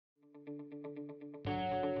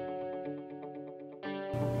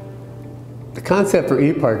The concept for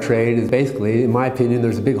e-part trade is basically, in my opinion,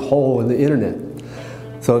 there's a big hole in the internet.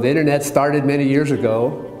 So the internet started many years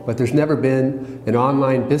ago, but there's never been an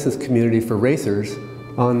online business community for racers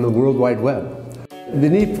on the World Wide Web. The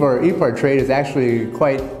need for e-part trade is actually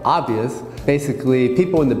quite obvious. Basically,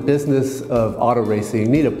 people in the business of auto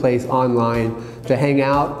racing need a place online to hang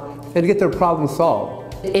out and get their problems solved.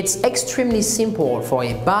 It's extremely simple for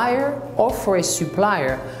a buyer or for a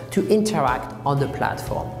supplier to interact on the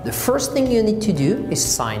platform. The first thing you need to do is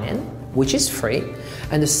sign in, which is free.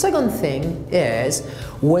 And the second thing is,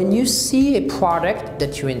 when you see a product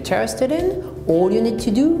that you're interested in, all you need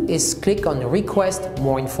to do is click on request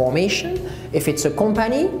more information. If it's a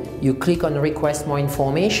company, you click on request more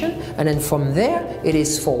information, and then from there, it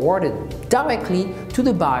is forwarded directly to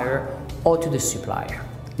the buyer or to the supplier.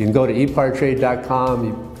 You can go to epartrade.com,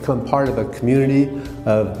 you become part of a community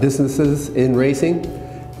of businesses in racing,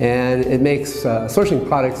 and it makes sourcing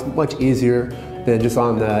products much easier than just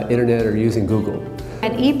on the internet or using Google.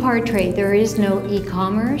 At e-part trade, there is no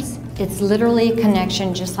e-commerce. It's literally a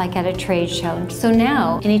connection just like at a trade show. So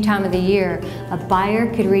now, any time of the year, a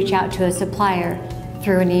buyer could reach out to a supplier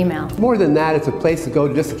through an email. More than that, it's a place to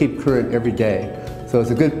go just to keep current every day. So it's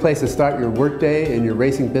a good place to start your workday in your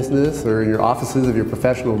racing business or in your offices of your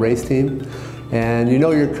professional race team. And you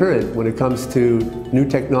know you're current when it comes to new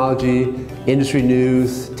technology, industry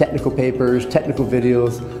news, technical papers, technical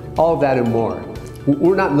videos, all of that and more.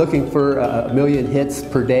 We're not looking for a million hits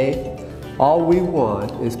per day. All we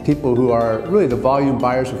want is people who are really the volume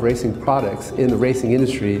buyers of racing products in the racing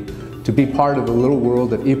industry to be part of the little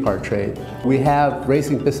world of e-part trade. We have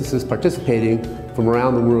racing businesses participating from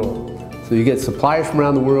around the world. So you get suppliers from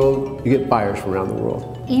around the world, you get buyers from around the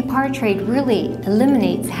world. E-part trade really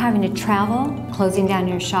eliminates having to travel, closing down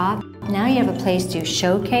your shop. Now you have a place to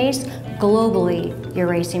showcase globally your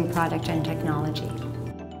racing product and technology.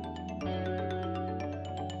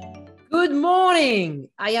 Good morning.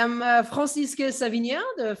 I am Francisque Savignan,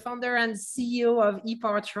 the founder and CEO of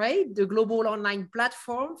e-part trade, the global online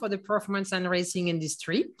platform for the performance and racing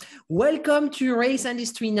industry. Welcome to Race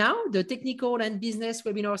Industry Now, the technical and business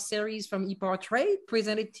webinar series from e-part trade,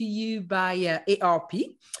 presented to you by ARP.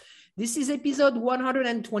 This is episode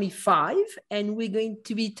 125, and we're going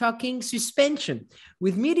to be talking suspension.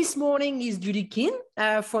 With me this morning is Judy Keane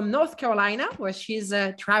from North Carolina, where she's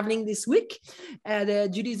traveling this week.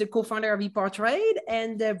 Judy is the co-founder of e-part trade,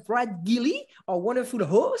 and Brad Gillie, our wonderful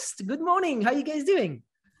host. Good morning. How are you guys doing?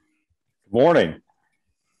 Good morning.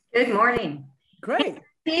 Good morning. Great.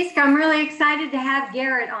 Peace. I'm really excited to have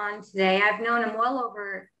Garrett on today. I've known him well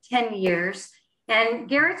over 10 years. And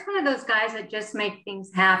Garrett's one of those guys that just make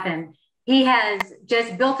things happen. He has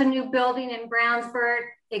just built a new building in Brownsburg,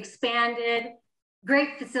 expanded,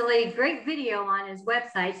 great facility, great video on his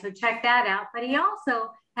website, so check that out. But he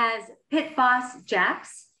also has Pit Boss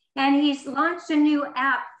Jacks, and he's launched a new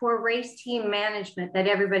app for race team management that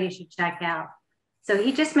everybody should check out. So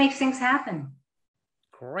he just makes things happen.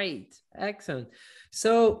 Great. Excellent.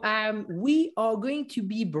 So we are going to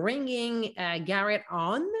be bringing Garrett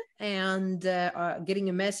on and getting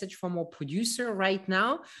a message from our producer right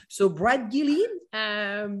now. So Brad Gillie,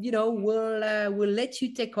 we'll let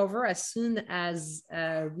you take over as soon as,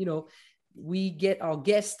 we get our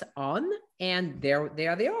guest on, and there they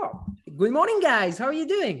are. Good morning, guys. How are you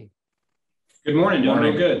doing? Good morning. Doing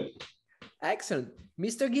real good. Excellent.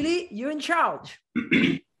 Mr. Gillie, you're in charge.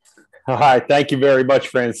 All right. Thank you very much,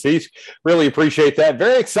 Francisque. Really appreciate that.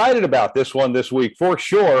 Very excited about this one this week for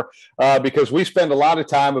sure, because we spend a lot of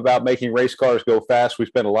time about making race cars go fast. We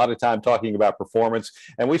spend a lot of time talking about performance,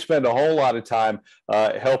 and we spend a whole lot of time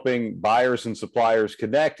helping buyers and suppliers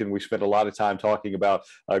connect. And we spend a lot of time talking about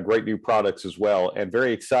great new products as well. And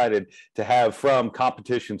very excited to have from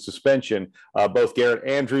Competition Suspension, both Garrett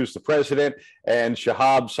Andrews, the president, and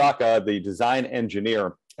Shahab Sakha, the design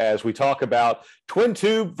engineer, as we talk about twin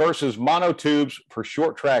tube versus monotubes for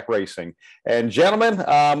short track racing. And gentlemen,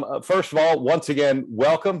 first of all, once again,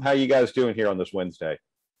 welcome. How are you guys doing here on this Wednesday?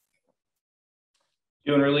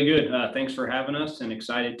 Doing really good. Thanks for having us, and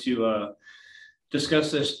excited to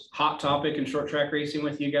discuss this hot topic in short track racing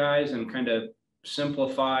with you guys and kind of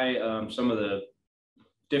simplify some of the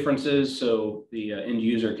differences so the end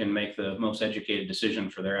user can make the most educated decision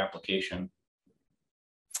for their application.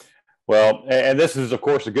 Well, and this is, of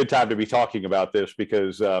course, a good time to be talking about this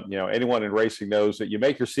because, you know, anyone in racing knows that you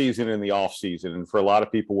make your season in the off season. And for a lot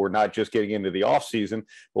of people, we're not just getting into the off season,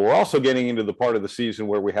 but we're also getting into the part of the season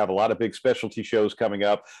where we have a lot of big specialty shows coming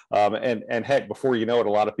up. And heck, before you know it,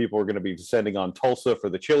 a lot of people are going to be descending on Tulsa for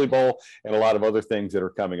the Chili Bowl and a lot of other things that are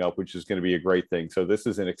coming up, which is going to be a great thing. So this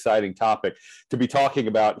is an exciting topic to be talking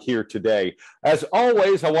about here today. As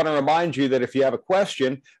always, I want to remind you that if you have a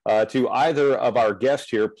question to either of our guests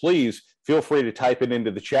here, please feel free to type it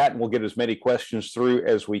into the chat and we'll get as many questions through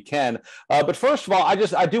as we can. But first of all, I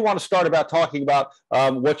do want to start about talking about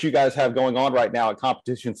what you guys have going on right now at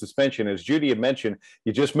Competition Suspension. As Judy had mentioned,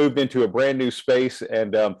 you just moved into a brand new space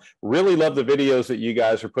and really love the videos that you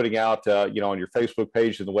guys are putting out, you know, on your Facebook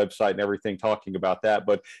page and the website and everything talking about that.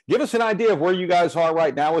 But give us an idea of where you guys are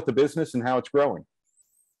right now with the business and how it's growing.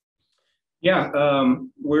 Yeah,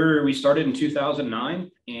 we started in 2009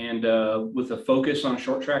 and with a focus on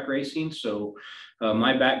short track racing. So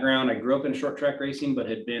my background, I grew up in short track racing, but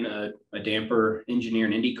had been a damper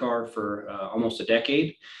engineer in IndyCar for almost a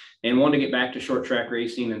decade and wanted to get back to short track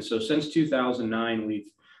racing. And so since 2009, we've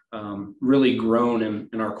really grown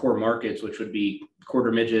in our core markets, which would be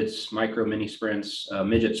quarter midgets, micro mini sprints,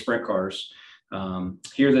 midget sprint cars.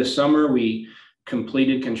 Here this summer, we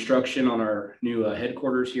completed construction on our new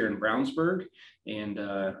headquarters here in Brownsburg. And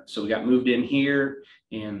so we got moved in here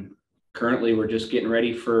and currently we're just getting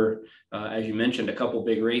ready for, as you mentioned, a couple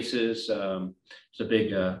big races. It's a big,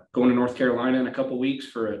 going to North Carolina in a couple weeks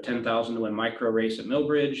for a 10,000 to win micro race at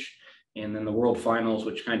Millbridge. And then the World Finals,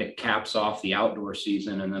 which kind of caps off the outdoor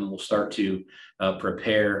season. And then we'll start to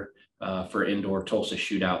prepare for indoor Tulsa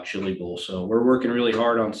Shootout Chili Bowl. So we're working really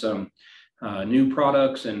hard on some new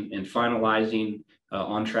products and finalizing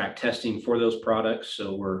on-track testing for those products.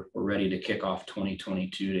 So we're ready to kick off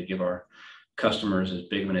 2022 to give our customers as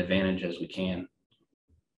big of an advantage as we can.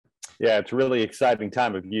 Yeah, it's a really exciting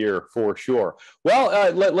time of year for sure.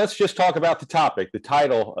 Well, let's just talk about the topic, the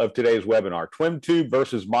title of today's webinar, twin tube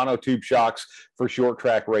versus monotube shocks for short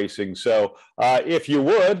track racing. So if you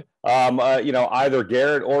would, you know, either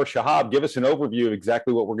Garrett or Shahab, give us an overview of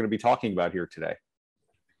exactly what we're going to be talking about here today.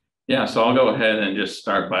 Yeah, so I'll go ahead and just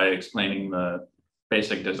start by explaining the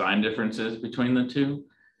basic design differences between the two.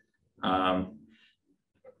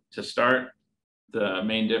 To start, the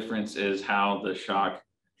main difference is how the shock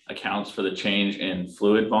accounts for the change in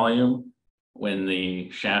fluid volume when the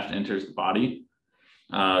shaft enters the body.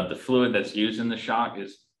 The fluid that's used in the shock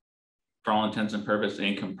is, for all intents and purposes,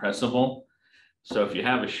 incompressible. So if you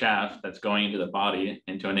have a shaft that's going into the body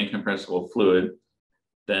into an incompressible fluid,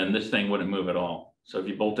 then this thing wouldn't move at all. So if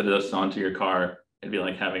you bolted this onto your car, it'd be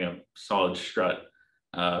like having a solid strut.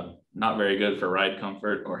 Not very good for ride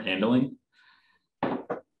comfort or handling.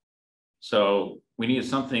 So we need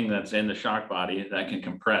something that's in the shock body that can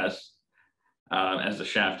compress as the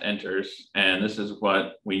shaft enters. And this is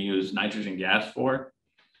what we use nitrogen gas for.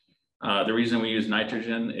 The reason we use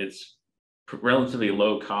nitrogen, it's relatively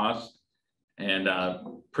low cost and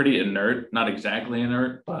pretty inert, not exactly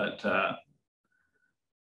inert, but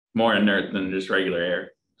more inert than just regular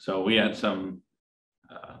air. So we had some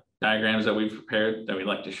diagrams that we've prepared that we'd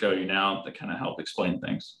like to show you now that kind of help explain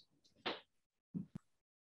things.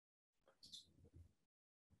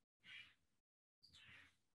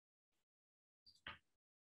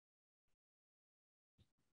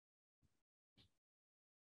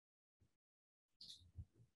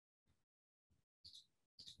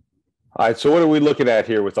 All right, so what are we looking at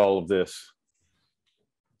here with all of this?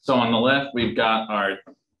 So on the left, we've got our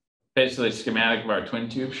basically schematic of our twin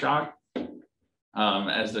tube shock.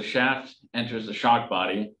 As the shaft enters the shock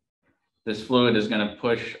body, this fluid is going to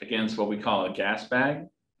push against what we call a gas bag.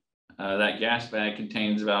 That gas bag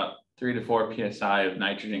contains about 3 to 4 psi of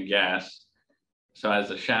nitrogen gas. So as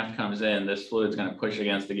the shaft comes in, this fluid is going to push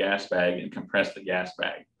against the gas bag and compress the gas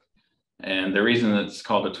bag. And the reason that it's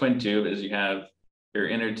called a twin tube is you have your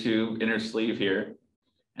inner tube, inner sleeve here,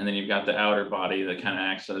 and then you've got the outer body that kind of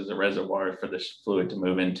acts as a reservoir for this fluid to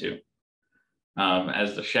move into.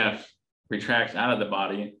 As the shaft retracts out of the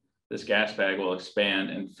body, this gas bag will expand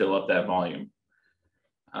and fill up that volume.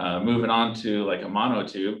 Moving on to like a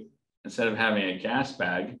monotube, instead of having a gas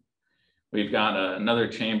bag, we've got another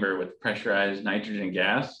chamber with pressurized nitrogen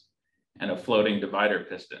gas and a floating divider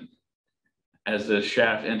piston. As the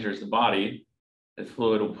shaft enters the body, the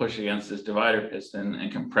fluid will push against this divider piston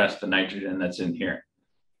and compress the nitrogen that's in here.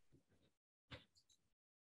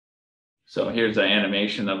 So here's the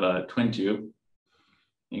animation of a twin tube.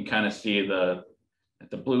 You can kind of see the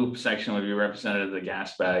blue section would be representative of the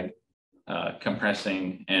gas bag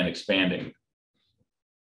compressing and expanding.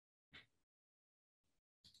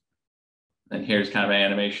 Then here's kind of an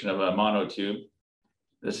animation of a monotube.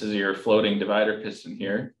 This is your floating divider piston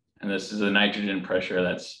here. And this is the nitrogen pressure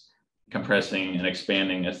that's compressing and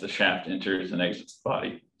expanding as the shaft enters and exits the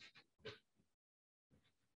body.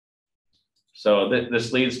 So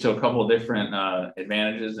this leads to a couple of different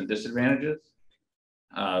advantages and disadvantages.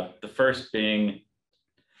 The first being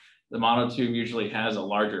the monotube usually has a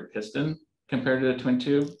larger piston compared to the twin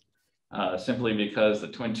tube, simply because the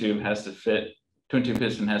twin tube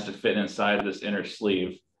piston has to fit inside of this inner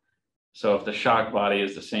sleeve. So if the shock body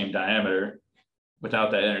is the same diameter,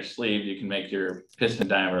 without that inner sleeve, you can make your piston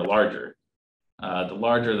diameter larger. The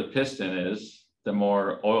larger the piston is, the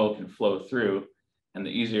more oil can flow through and the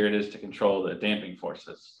easier it is to control the damping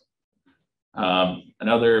forces.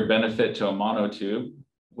 Another benefit to a monotube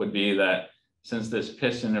would be that since this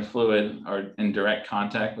piston and fluid are in direct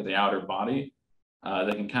contact with the outer body,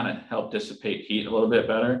 they can kind of help dissipate heat a little bit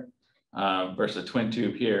better. Versus a twin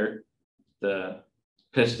tube here, the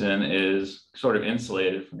piston is sort of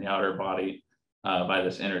insulated from the outer body by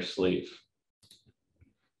this inner sleeve.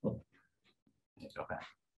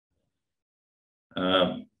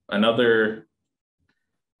 Another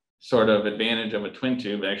sort of advantage of a twin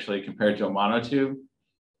tube actually compared to a monotube,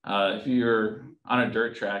 if you're on a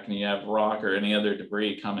dirt track and you have rock or any other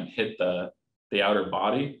debris come and hit the outer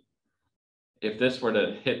body, if this were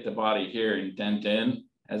to hit the body here and dent in,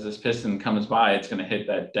 as this piston comes by, it's going to hit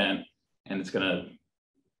that dent and it's going to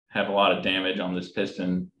have a lot of damage on this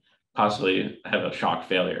piston, possibly have a shock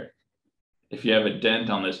failure. If you have a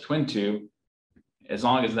dent on this twin tube, as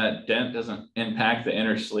long as that dent doesn't impact the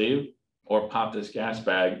inner sleeve or pop this gas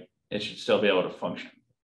bag, it should still be able to function.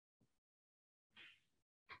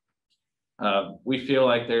 We feel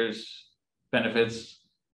like there's benefits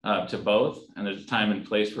to both, and there's a time and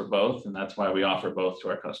place for both, and that's why we offer both to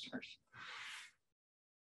our customers.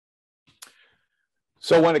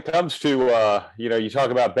 So when it comes to, you talk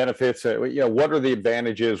about benefits, what are the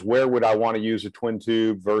advantages? Where would I want to use a twin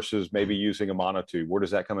tube versus maybe using a monotube? Where does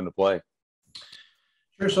that come into play?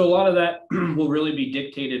 Sure. So a lot of that will really be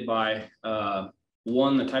dictated by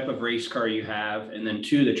one, the type of race car you have, and then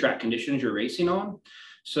two, the track conditions you're racing on.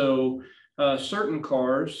 So certain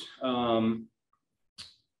cars, how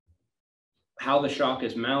the shock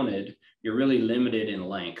is mounted, you're really limited in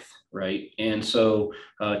length, right? And so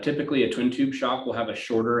typically a twin tube shock will have a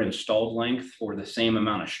shorter installed length for the same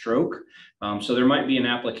amount of stroke. So there might be an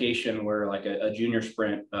application where like a junior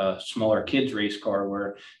sprint, smaller kids race car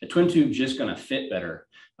where a twin tube is just gonna fit better.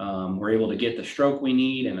 We're able to get the stroke we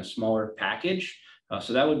need in a smaller package.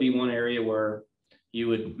 So that would be one area where you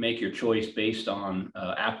would make your choice based on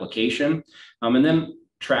application. And then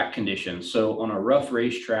track conditions. So on a rough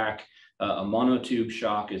racetrack, a monotube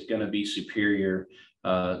shock is going to be superior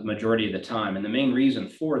majority of the time. And the main reason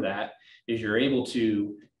for that is you're able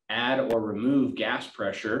to add or remove gas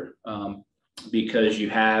pressure because you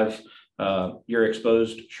have your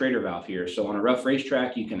exposed Schrader valve here. So on a rough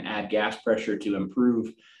racetrack, you can add gas pressure to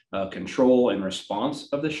improve control and response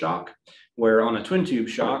of the shock, where on a twin tube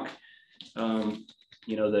shock,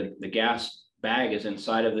 the gas bag is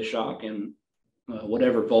inside of the shock and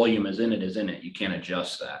whatever volume is in it. You can't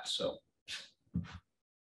adjust that. So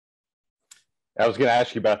I was going to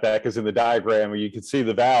ask you about that because in the diagram you can see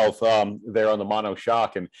the valve there on the mono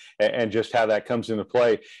shock and just how that comes into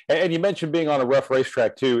play. And you mentioned being on a rough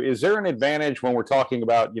racetrack too. Is there an advantage when we're talking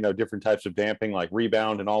about different types of damping like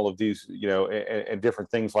rebound and all of these and different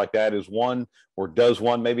things like that? Is one or does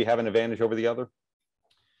one maybe have an advantage over the other?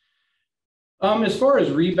 As far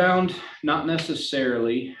as rebound, not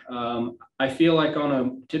necessarily. I feel like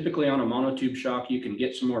typically on a monotube shock, you can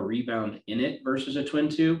get some more rebound in it versus a twin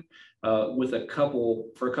tube for a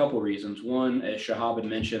couple reasons. One, as Shahab had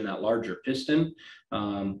mentioned, that larger piston,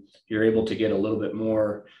 you're able to get a little bit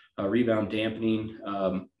more rebound dampening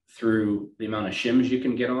through the amount of shims you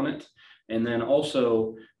can get on it. And then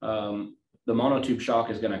also, the monotube shock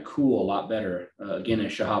is going to cool a lot better, again,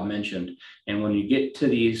 as Shahab mentioned. And when you get to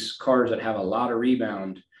these cars that have a lot of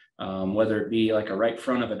rebound, whether it be like a right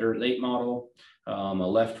front of a dirt late model, a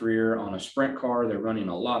left rear on a sprint car, they're running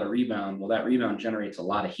a lot of rebound. Well, that rebound generates a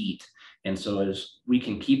lot of heat. And so as we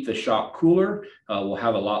can keep the shock cooler, we'll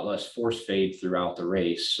have a lot less force fade throughout the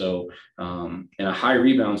race. So in a high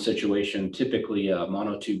rebound situation, typically a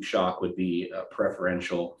monotube shock would be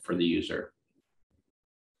preferential for the user.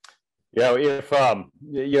 If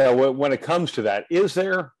when it comes to that, is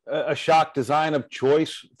there a shock design of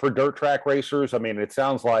choice for dirt track racers? I mean, it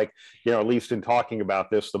sounds like, at least in talking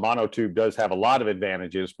about this, the monotube does have a lot of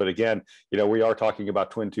advantages, but again, we are talking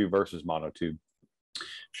about twin tube versus monotube.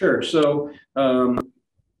 Sure. So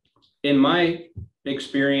In my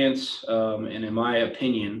experience, and in my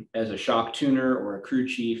opinion, as a shock tuner or a crew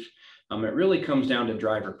chief, it really comes down to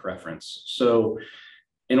driver preference. So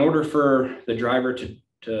in order for the driver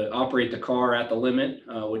to operate the car at the limit,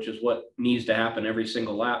 which is what needs to happen every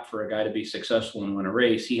single lap for a guy to be successful and win a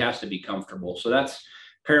race, he has to be comfortable. So that's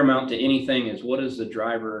paramount to anything, is what is the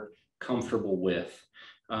driver comfortable with?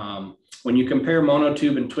 When you compare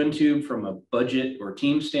monotube and twin tube from a budget or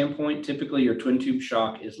team standpoint, typically your twin tube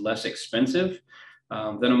shock is less expensive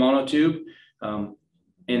than a monotube.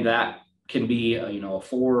 And that can be a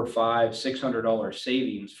 $400, $500, $600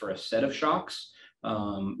 savings for a set of shocks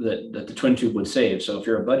that the twin tube would save. So if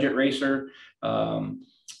you're a budget racer and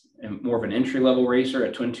more of an entry-level racer,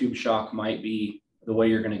 a twin tube shock might be the way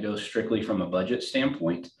you're going to go strictly from a budget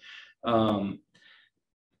standpoint.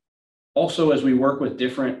 Also, as we work with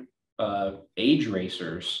different age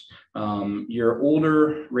racers, your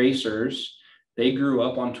older racers, they grew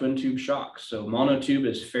up on twin tube shocks. So monotube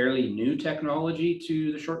is fairly new technology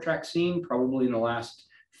to the short track scene, probably in the last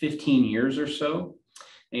 15 years or so.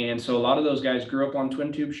 And so a lot of those guys grew up on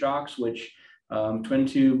twin tube shocks, which twin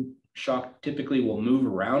tube shock typically will move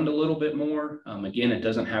around a little bit more. Again, it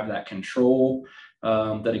doesn't have that control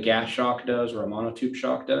that a gas shock does or a monotube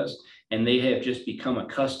shock does. And they have just become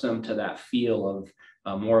accustomed to that feel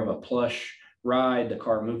of more of a plush ride, the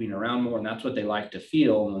car moving around more, and that's what they like to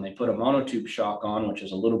feel. And when they put a monotube shock on, which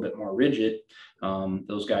is a little bit more rigid,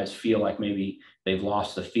 those guys feel like maybe they've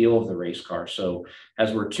lost the feel of the race car. So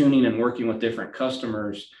as we're tuning and working with different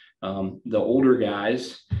customers, the older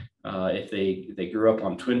guys, if they grew up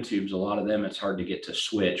on twin tubes, a lot of them, it's hard to get to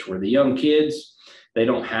switch. Where the young kids, they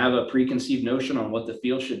don't have a preconceived notion on what the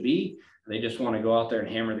feel should be. They just want to go out there and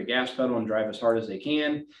hammer the gas pedal and drive as hard as they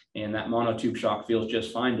can. And that monotube shock feels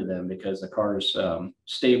just fine to them because the car is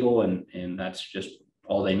stable, and that's just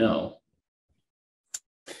all they know.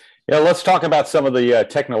 Yeah, let's talk about some of the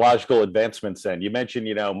technological advancements then. You mentioned,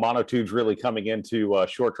 monotubes really coming into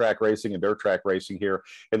short track racing and dirt track racing here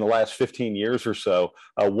in the last 15 years or so.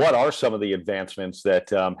 What are some of the advancements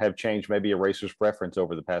that have changed maybe a racer's preference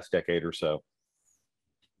over the past decade or so?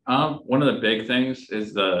 One of the big things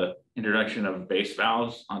is the introduction of base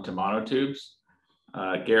valves onto monotubes.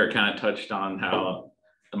 Garrett kind of touched on how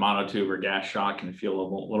the monotube or gas shock can feel a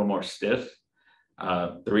little more stiff.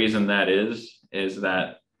 The reason that is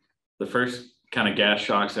that the first kind of gas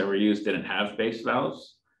shocks that were used didn't have base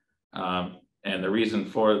valves. And the reason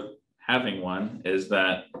for having one is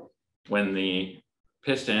that when the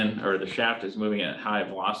piston or the shaft is moving at high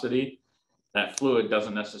velocity, that fluid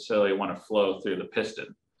doesn't necessarily want to flow through the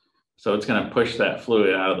piston. So it's going to push that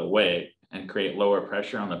fluid out of the way and create lower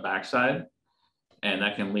pressure on the backside. And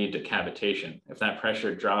that can lead to cavitation. If that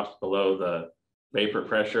pressure drops below the vapor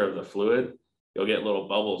pressure of the fluid, you'll get little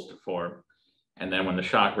bubbles to form. And then when the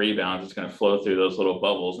shock rebounds, it's going to flow through those little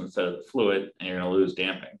bubbles instead of the fluid, and you're going to lose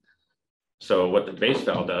damping. So what the base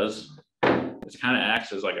valve does is kind of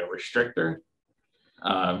acts as like a restrictor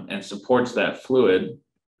and supports that fluid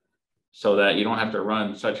so that you don't have to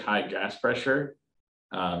run such high gas pressure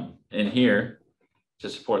in here to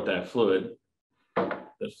support that fluid.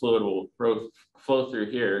 The fluid will flow through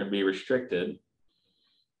here and be restricted,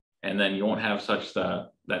 and then you won't have such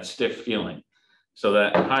that stiff feeling. So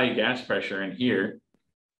that high gas pressure in here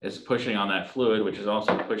is pushing on that fluid, which is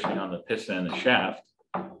also pushing on the piston and the shaft,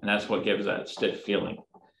 and that's what gives that stiff feeling.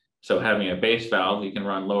 So having a base valve, you can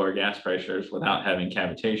run lower gas pressures without having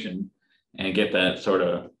cavitation and get that sort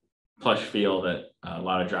of plush feel that a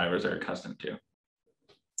lot of drivers are accustomed to.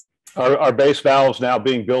 Are base valves now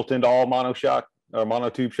being built into all monoshock or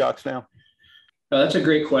monotube shocks now? That's a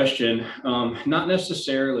great question. Not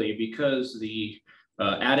necessarily, because the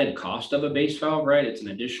added cost of a base valve, right? It's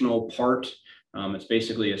an additional part. It's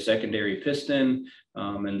basically a secondary piston,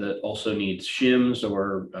 and that also needs shims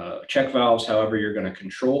or check valves, however you're going to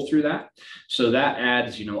control through that. So that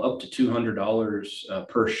adds, up to $200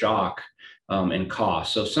 per shock in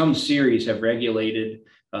cost. So some series have regulated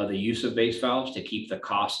the use of base valves to keep the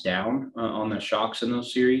cost down on the shocks in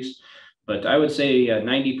those series. But I would say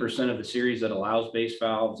 90% of the series that allows base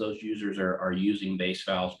valves, those users are using base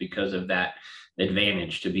valves because of that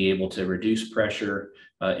advantage to be able to reduce pressure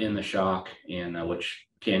in the shock, and which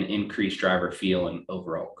can increase driver feel and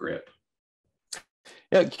overall grip.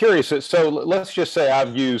 Yeah, curious. So let's just say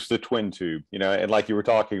I've used the twin tube, and like you were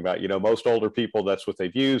talking about, most older people, that's what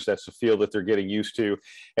they've used. That's the feel that they're getting used to.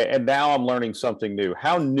 And now I'm learning something new.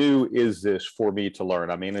 How new is this for me to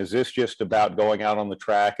learn? I mean, is this just about going out on the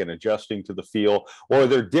track and adjusting to the feel, or are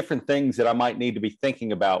there different things that I might need to be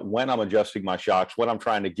thinking about when I'm adjusting my shocks, when I'm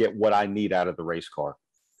trying to get what I need out of the race car?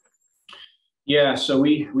 Yeah, so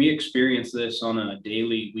we experience this on a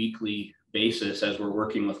daily, weekly basis as we're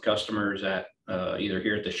working with customers at either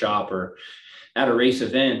here at the shop or at a race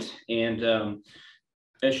event. And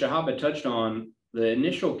as Shahab had touched on, the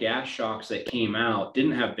initial gas shocks that came out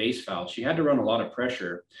didn't have base valves. You had to run a lot of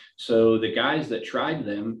pressure. So the guys that tried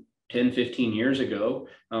them 10, 15 years ago,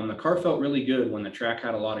 the car felt really good when the track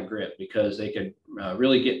had a lot of grip because they could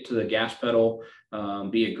really get to the gas pedal,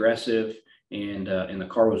 be aggressive, and the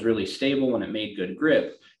car was really stable and it made good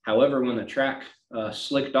grip. However, when the track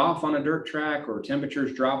slicked off on a dirt track or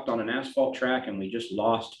temperatures dropped on an asphalt track and we just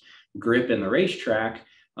lost grip in the racetrack,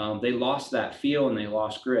 they lost that feel and they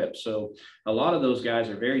lost grip. So a lot of those guys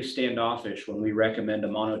are very standoffish when we recommend a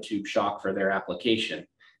monotube shock for their application.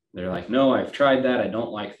 They're like, no, I've tried that. I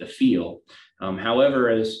don't like the feel. However,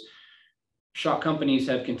 as shock companies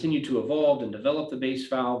have continued to evolve and develop the base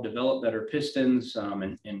valve, develop better pistons,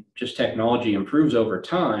 and just technology improves over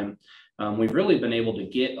time, we've really been able to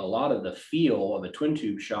get a lot of the feel of a twin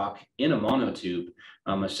tube shock in a monotube,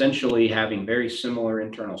 essentially having very similar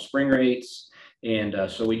internal spring rates. And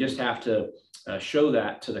so we just have to show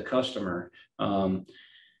that to the customer. A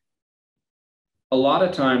lot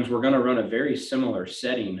of times we're going to run a very similar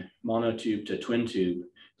setting, monotube to twin tube.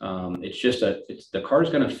 It's just the car's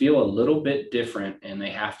going to feel a little bit different and they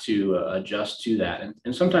have to adjust to that.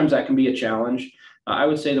 And sometimes that can be a challenge. I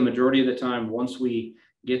would say the majority of the time, once we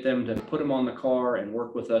get them to put them on the car and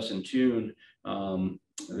work with us and tune,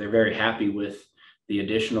 they're very happy with the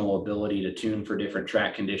additional ability to tune for different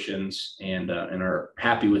track conditions and are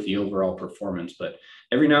happy with the overall performance. But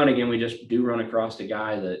every now and again, we just do run across a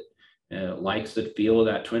guy that likes the feel of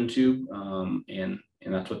that twin tube,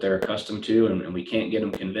 and that's what they're accustomed to, and we can't get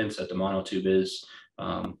them convinced that the monotube is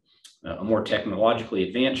a more technologically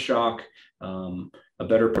advanced shock, a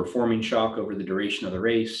better performing shock over the duration of the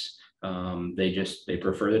race. They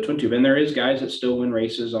prefer the twin tube, and there is guys that still win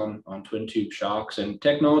races on twin tube shocks, and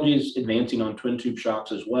technology is advancing on twin tube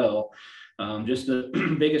shocks as well. Just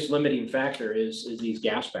the biggest limiting factor is these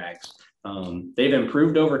gas bags. They've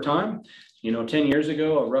improved over time. 10 years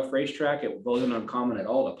ago, a rough racetrack, it wasn't uncommon at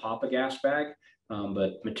all to pop a gas bag,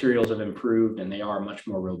 but materials have improved and they are much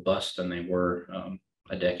more robust than they were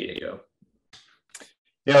a decade ago.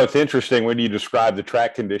 It's interesting when you describe the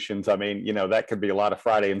track conditions. I mean, that could be a lot of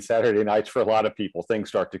Friday and Saturday nights for a lot of people. Things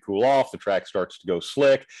start to cool off. The track starts to go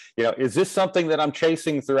slick. Is this something that I'm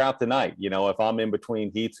chasing throughout the night? If I'm in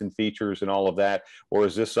between heats and features and all of that, or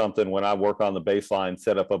is this something when I work on the baseline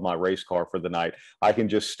setup of my race car for the night, I can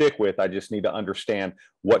just stick with? I just need to understand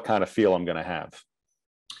what kind of feel I'm going to have.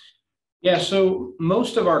 Yeah, so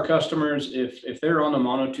most of our customers, if they're on the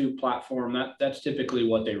monotube platform, that's typically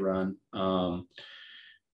what they run.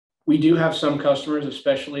 We do have some customers,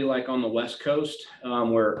 especially like on the West Coast,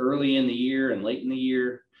 where early in the year and late in the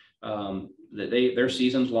year, their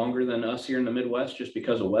season's longer than us here in the Midwest just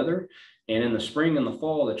because of weather. And in the spring and the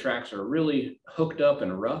fall, the tracks are really hooked up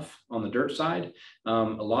and rough on the dirt side. A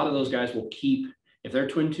lot of those guys will keep, if they're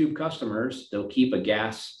twin tube customers, they'll keep a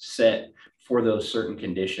gas set for those certain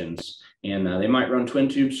conditions. And they might run twin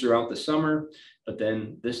tubes throughout the summer. But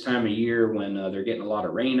then this time of year, when they're getting a lot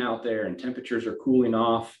of rain out there and temperatures are cooling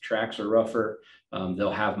off, tracks are rougher,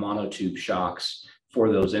 they'll have monotube shocks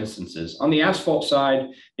for those instances. On the asphalt side,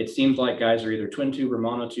 it seems like guys are either twin tube or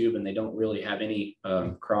monotube, and they don't really have any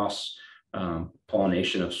cross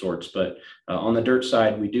pollination of sorts. But on the dirt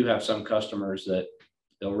side, we do have some customers that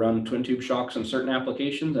they'll run twin tube shocks in certain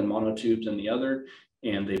applications and monotubes in the other,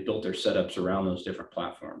 and they've built their setups around those different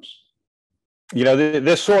platforms.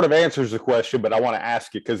 This sort of answers the question, but I want to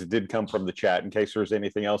ask it because it did come from the chat in case there's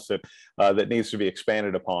anything else that that needs to be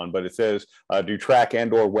expanded upon. But it says, do track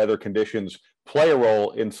and/or weather conditions play a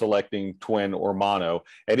role in selecting twin or mono?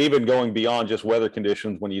 And even going beyond just weather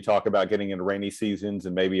conditions, when you talk about getting into rainy seasons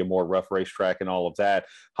and maybe a more rough racetrack and all of that,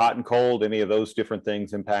 hot and cold, any of those different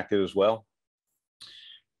things impacted as well?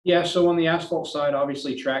 Yeah, so on the asphalt side,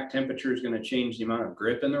 obviously track temperature is going to change the amount of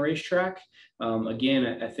grip in the racetrack.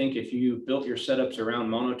 Again, I think if you built your setups around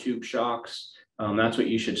monotube shocks, that's what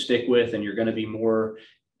you should stick with, and you're going to be more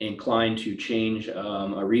inclined to change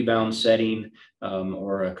a rebound setting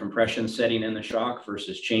or a compression setting in the shock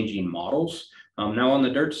versus changing models. Now on the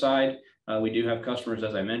dirt side, we do have customers,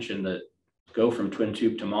 as I mentioned, that go from twin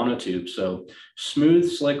tube to monotube. So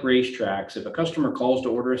smooth, slick racetracks, if a customer calls to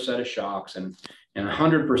order a set of shocks, and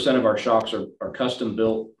 100% of our shocks are custom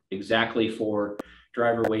built exactly for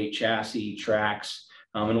driver weight, chassis, tracks.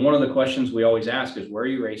 And one of the questions we always ask is, where are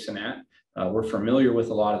you racing at? We're familiar with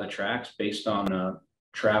a lot of the tracks based on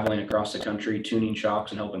traveling across the country, tuning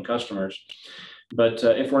shocks and helping customers. But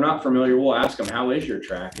if we're not familiar, we'll ask them, how is your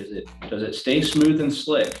track? Does it stay smooth and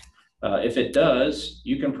slick? If it does,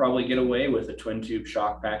 you can probably get away with a twin tube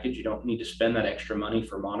shock package. You don't need to spend that extra money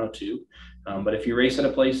for monotube. But if you race at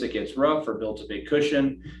a place that gets rough or builds a big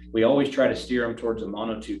cushion, we always try to steer them towards a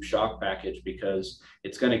monotube shock package because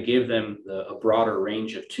it's going to give them a broader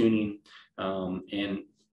range of tuning. And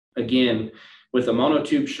again, with a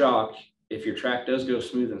monotube shock, if your track does go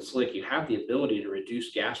smooth and slick, you have the ability to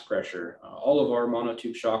reduce gas pressure. All of our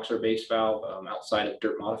monotube shocks are base valve outside of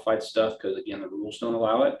dirt modified stuff because, again, the rules don't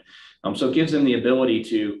allow it. So it gives them the ability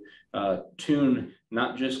to tune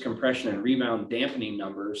not just compression and rebound dampening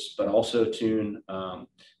numbers, but also tune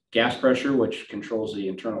gas pressure, which controls the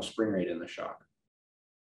internal spring rate in the shock.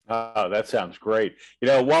 Oh, that sounds great. You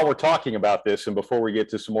know, while we're talking about this, and before we get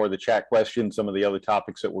to some more of the chat questions, some of the other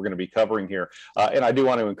topics that we're going to be covering here, and I do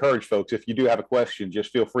want to encourage folks, if you do have a question,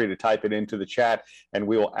 just feel free to type it into the chat, and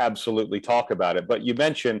we will absolutely talk about it. But you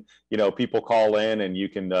mentioned, you know, people call in, and you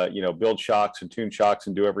can, you know, build shocks and tune shocks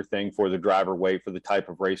and do everything for the driver weight, for the type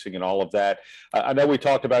of racing, and all of that. I know we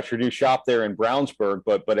talked about your new shop there in Brownsburg,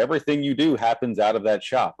 but everything you do happens out of that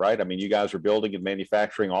shop, right? I mean, you guys are building and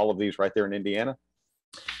manufacturing all of these right there in Indiana.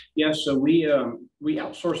 Yeah, so we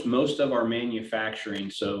outsource most of our manufacturing.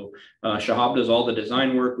 So Shahab does all the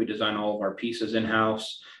design work. We design all of our pieces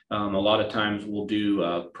in-house. A lot of times we'll do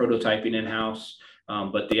prototyping in-house,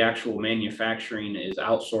 but the actual manufacturing is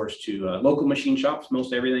outsourced to local machine shops.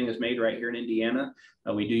 Most everything is made right here in Indiana.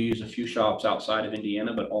 We do use a few shops outside of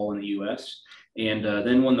Indiana, but all in the US. And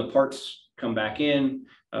then when the parts come back in,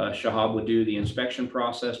 Shahab would do the inspection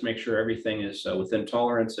process, make sure everything is within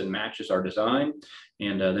tolerance and matches our design.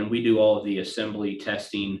 And then we do all of the assembly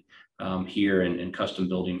testing here and custom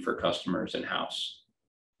building for customers in-house.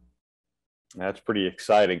 That's pretty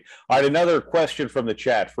exciting. All right, another question from the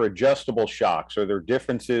chat. For adjustable shocks, are there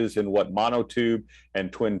differences in what monotube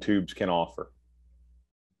and twin tubes can offer?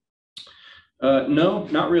 No,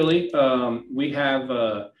 not really. We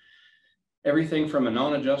have everything from a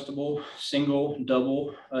non-adjustable, single,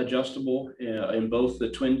 double adjustable in both the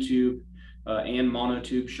twin tube and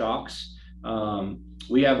monotube shocks.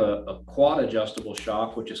 We have a quad adjustable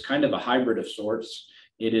shock, which is kind of a hybrid of sorts.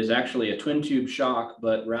 It is actually a twin tube shock,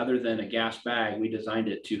 but rather than a gas bag, we designed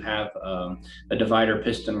it to have a divider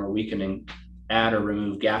piston where we can add or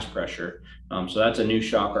remove gas pressure. So that's a new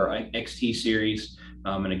shock, our XT series.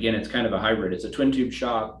 And again, it's kind of a hybrid. It's a twin tube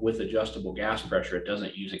shock with adjustable gas pressure. It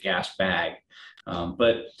doesn't use a gas bag.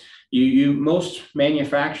 But most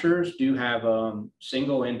manufacturers do have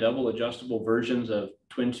single and double adjustable versions of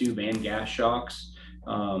twin tube and gas shocks.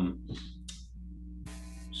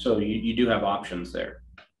 So you do have options there.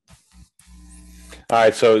 All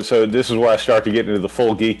right, so this is where I start to get into the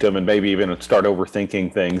full geekdom and maybe even start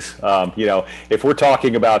overthinking things. You know, if we're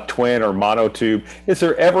talking about twin or monotube, is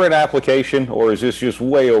there ever an application, or is this just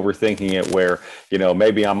way overthinking it where, you know,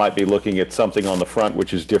 maybe I might be looking at something on the front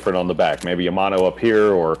which is different on the back, maybe a mono up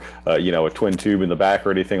here or, you know, a twin tube in the back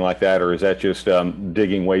or anything like that, or is that just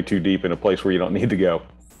digging way too deep in a place where you don't need to go?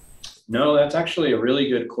 No, that's actually a really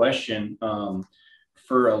good question.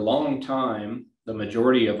 For a long time, the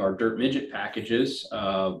majority of our dirt midget packages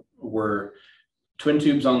were twin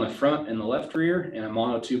tubes on the front and the left rear and a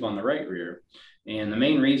monotube on the right rear. And the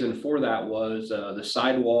main reason for that was the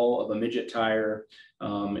sidewall of a midget tire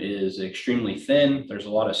is extremely thin. There's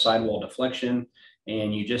a lot of sidewall deflection,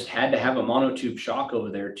 and you just had to have a monotube shock over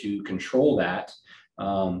there to control that.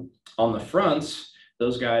 On the fronts,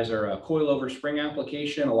 those guys are a coilover spring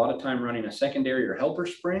application, a lot of time running a secondary or helper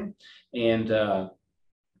spring. And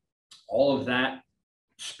all of that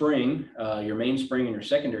spring, your main spring and your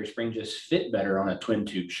secondary spring just fit better on a twin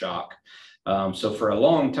tube shock. So for a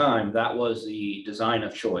long time, that was the design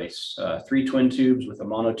of choice, 3 twin tubes with a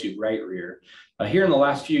monotube right rear. Here in the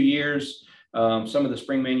last few years, some of the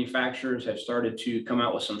spring manufacturers have started to come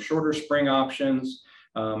out with some shorter spring options,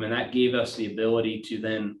 and that gave us the ability to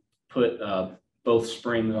then put both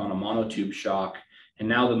springs on a monotube shock. And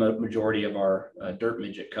now the majority of our dirt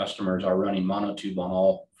midget customers are running monotube on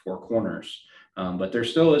all 4 corners. But there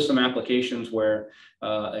still is some applications where,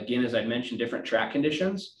 again, as I mentioned, different track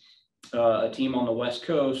conditions. A team on the West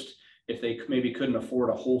Coast, if they maybe couldn't afford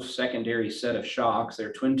a whole secondary set of shocks,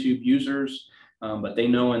 they're twin tube users, but they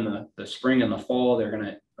know in the spring and the fall, they're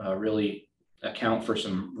going to really account for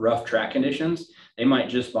some rough track conditions. They might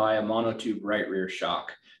just buy a monotube right rear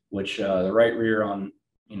shock, which the right rear on,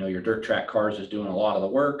 you know, your dirt track cars is doing a lot of the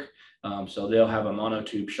work. So they'll have a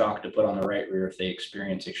monotube shock to put on the right rear if they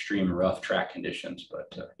experience extreme rough track conditions.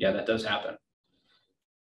 But yeah, that does happen.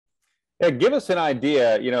 Yeah, give us an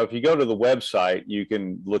idea. If you go to the website, you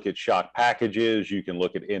can look at shock packages, you can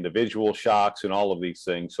look at individual shocks and all of these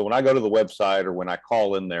things. So when I go to the website or when I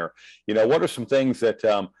call in there, what are some things that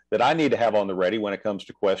that I need to have on the ready when it comes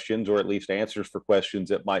to questions, or at least answers for questions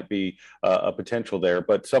that might be a potential there,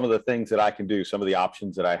 but some of the things that I can do, some of the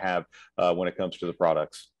options that I have when it comes to the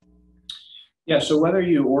products. Yeah, so whether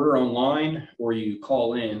you order online or you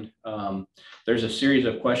call in, there's a series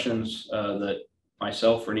of questions that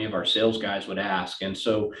myself or any of our sales guys would ask. And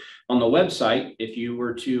so on the website, if you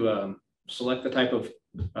were to select the type of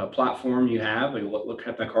platform you have, look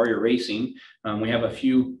at the car you're racing, we have a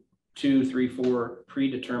few 2, 3, 4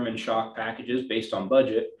 predetermined shock packages based on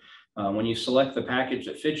budget. When you select the package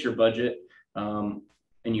that fits your budget,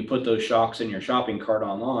 and you put those shocks in your shopping cart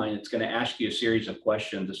online, it's going to ask you a series of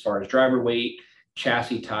questions as far as driver weight,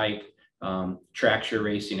 chassis type, tracks you're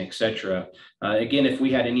racing, etc. Again, if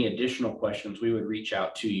we had any additional questions, we would reach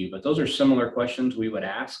out to you, but those are similar questions we would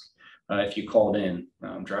ask if you called in.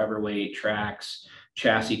 Driver weight, tracks,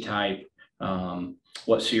 chassis type,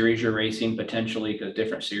 what series you're racing potentially, because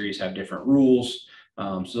different series have different rules.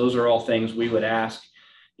 So those are all things we would ask,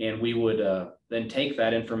 and we would then take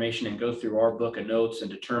that information and go through our book of notes and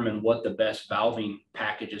determine what the best valving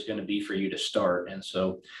package is going to be for you to start. And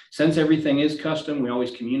so since everything is custom, we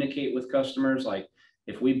always communicate with customers, like,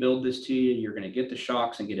 if we build this to you, you're going to get the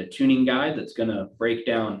shocks and get a tuning guide that's going to break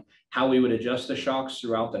down how we would adjust the shocks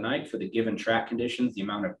throughout the night for the given track conditions, the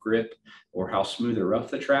amount of grip, or how smooth or rough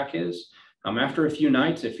the track is. After a few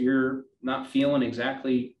nights, if you're not feeling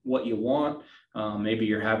exactly what you want, maybe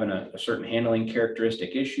you're having a certain handling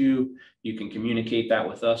characteristic issue, you can communicate that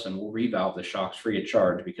with us and we'll revalve the shocks free of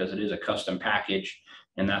charge, because it is a custom package,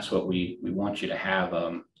 and that's what we want you to have,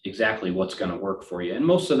 exactly what's going to work for you. And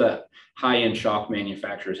most of the high-end shock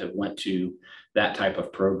manufacturers have went to that type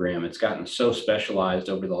of program. It's gotten so specialized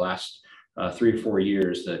over the last 3 or 4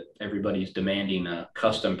 years that everybody's demanding a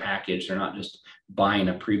custom package. They're not just buying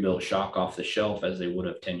a pre-built shock off the shelf as they would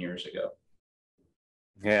have 10 years ago.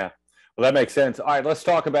 Yeah. Well, that makes sense. All right, let's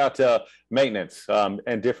talk about maintenance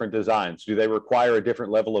and different designs. Do they require a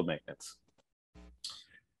different level of maintenance?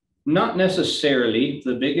 Not necessarily.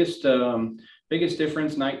 The biggest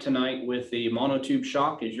difference night to night with the monotube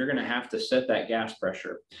shock is you're going to have to set that gas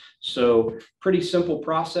pressure. So pretty simple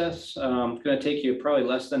process. It's going to take you probably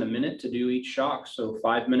less than a minute to do each shock, so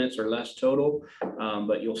 5 minutes or less total.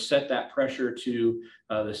 But you'll set that pressure to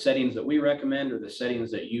the settings that we recommend, or the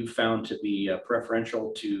settings that you found to be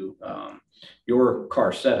preferential to your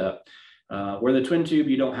car setup. Where the twin tube,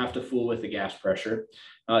 you don't have to fool with the gas pressure.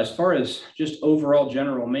 As far as just overall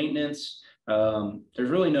general maintenance, there's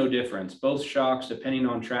really no difference. Both shocks, depending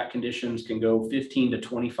on track conditions, can go 15 to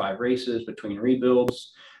 25 races between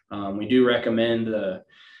rebuilds. We do recommend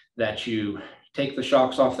that you take the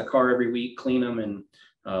shocks off the car every week, clean them in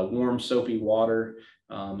warm soapy water,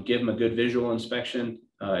 give them a good visual inspection.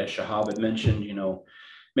 As Shahab had mentioned,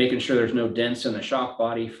 making sure there's no dents in the shock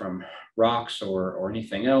body from rocks or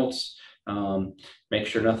anything else. Make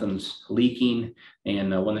sure nothing's leaking.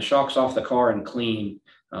 And when the shock's off the car and clean,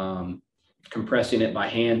 compressing it by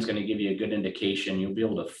hand is going to give you a good indication. You'll be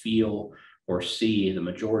able to feel or see the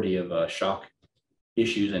majority of shock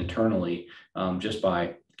issues internally, just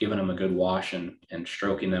by giving them a good wash and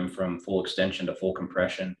stroking them from full extension to full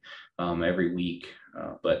compression every week.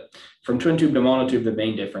 But from twin tube to monotube, the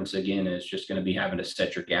main difference again is just going to be having to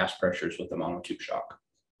set your gas pressures with the monotube shock.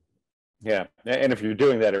 Yeah, and if you're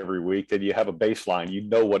doing that every week, then you have a baseline. You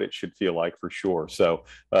know what it should feel like for sure. So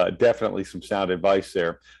definitely some sound advice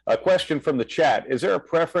there. A question from the chat: is there a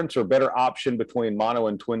preference or better option between mono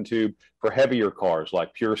and twin tube for heavier cars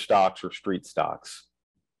like pure stocks or street stocks?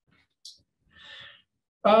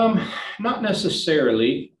 Not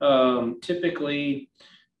necessarily. Typically,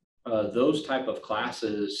 those type of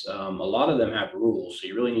classes, a lot of them have rules. So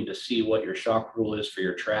you really need to see what your shock rule is for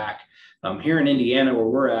your track. Here in Indiana, where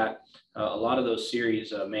we're at, a lot of those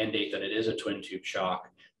series mandate that it is a twin tube shock,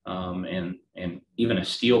 and even a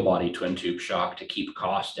steel body twin tube shock to keep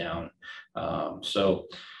costs down. So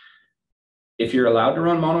if you're allowed to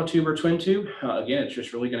run monotube or twin tube, again, it's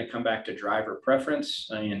just really going to come back to driver preference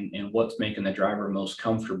and what's making the driver most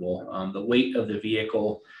comfortable. The weight of the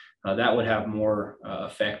vehicle, that would have more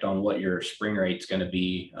effect on what your spring rate's going to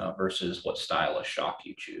be versus what style of shock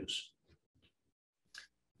you choose.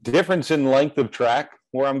 Difference in length of track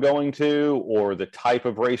where I'm going to, or the type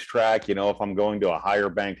of racetrack, if I'm going to a higher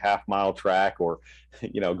banked half-mile track, or,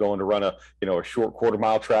 going to run a short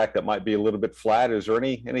quarter-mile track that might be a little bit flat. Is there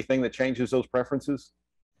anything that changes those preferences?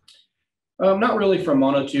 Not really from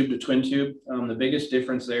monotube to twin tube. The biggest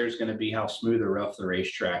difference there is going to be how smooth or rough the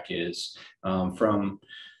racetrack is. From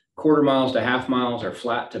quarter miles to half miles or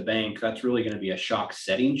flat to bank, that's really going to be a shock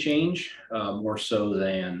setting change, more so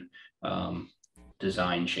than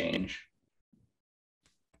design change.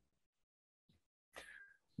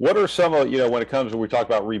 What are some of, when it comes to, we talk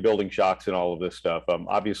about rebuilding shocks and all of this stuff,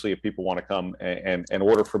 obviously if people want to come and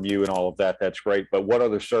order from you and all of that, that's great. But what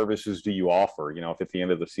other services do you offer? If at the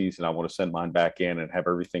end of the season, I want to send mine back in and have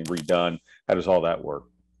everything redone, how does all that work?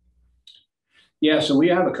 Yeah, so we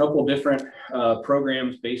have a couple different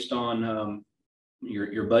programs based on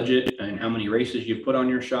your budget and how many races you've put on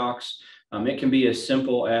your shocks. It can be as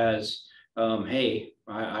simple as, hey,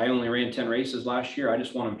 I only ran 10 races last year. I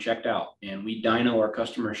just want them checked out. And we dyno our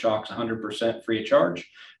customer shocks 100% free of charge.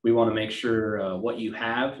 We want to make sure what you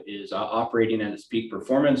have is operating at its peak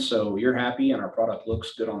performance, so you're happy and our product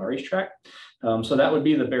looks good on the racetrack. So that would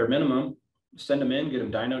be the bare minimum. Send them in, get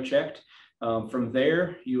them dyno checked. From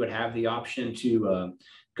there, you would have the option to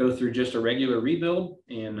go through just a regular rebuild.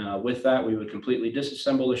 And with that, we would completely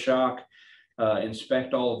disassemble the shock,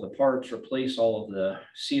 inspect all of the parts, replace all of the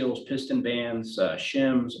seals, piston bands,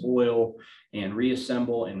 shims, oil, and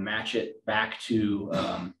reassemble and match it back to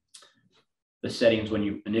the settings when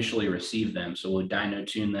you initially receive them. So we'll dyno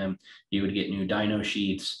tune them. You would get new dyno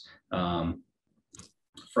sheets.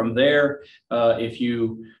 From there, if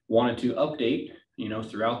you wanted to update,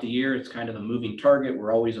 throughout the year, it's kind of a moving target.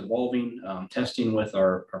 We're always evolving, testing with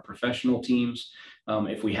our professional teams.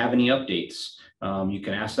 If we have any updates, you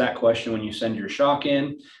can ask that question when you send your shock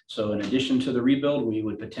in. So in addition to the rebuild, we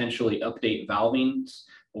would potentially update valvings,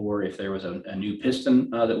 or if there was a new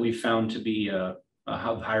piston that we found to be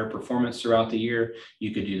have higher performance throughout the year,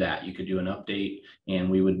 you could do that. You could do an update, and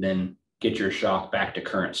we would then get your shock back to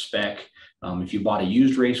current spec. If you bought a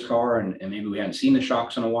used race car and maybe we hadn't seen the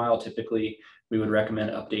shocks in a while, typically we would recommend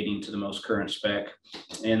updating to the most current spec.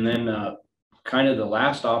 And then kind of the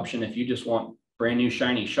last option, if you just want brand new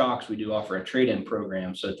shiny shocks, we do offer a trade-in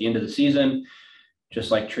program. So at the end of the season, just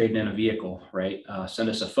like trading in a vehicle, right? Send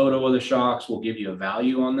us a photo of the shocks. We'll give you a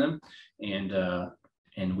value on them.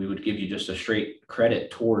 And we would give you just a straight credit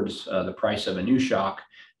towards the price of a new shock.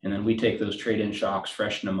 And then we take those trade-in shocks,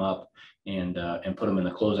 freshen them up, and put them in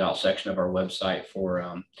the closeout section of our website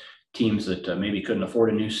for teams that maybe couldn't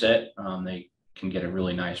afford a new set. They can get a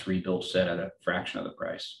really nice rebuilt set at a fraction of the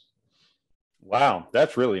price. Wow,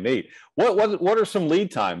 that's really neat. What are some lead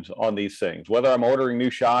times on these things, whether I'm ordering new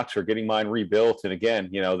shocks or getting mine rebuilt? And again,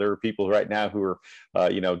 there are people right now who are,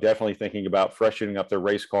 definitely thinking about freshening up their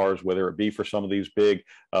race cars, whether it be for some of these big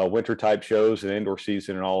winter type shows and indoor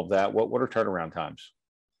season and all of that. What are turnaround times?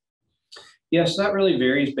 Yes, that really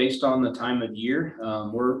varies based on the time of year.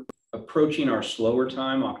 We're approaching our slower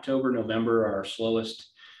time. October, November are our slowest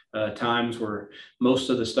times, where most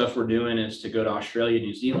of the stuff we're doing is to go to Australia,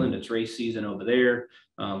 New Zealand. It's race season over there.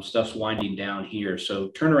 Stuff's winding down here. So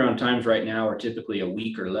turnaround times right now are typically a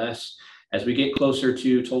week or less. As we get closer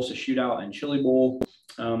to Tulsa Shootout and Chili Bowl,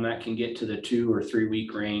 that can get to the 2 or 3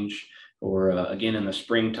 week range. Or again, in the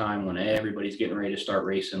springtime when everybody's getting ready to start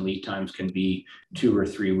racing, lead times can be 2 or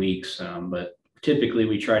 3 weeks. But typically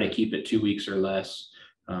we try to keep it 2 weeks or less.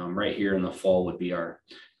 Right here in the fall would be our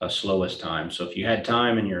slowest time. So if you had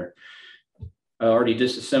time and you're already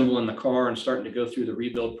disassembling the car and starting to go through the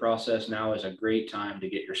rebuild process, now is a great time to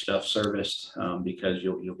get your stuff serviced, because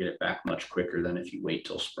you'll get it back much quicker than if you wait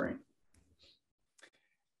till spring.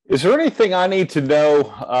 Is there anything I need to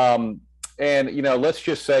know? And, let's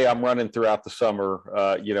just say I'm running throughout the summer,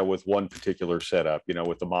 with one particular setup,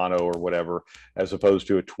 with the mono or whatever, as opposed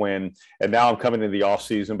to a twin. And now I'm coming into the off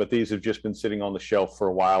season, but these have just been sitting on the shelf for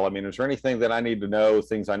a while. I mean, is there anything that I need to know,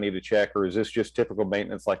 things I need to check, or is this just typical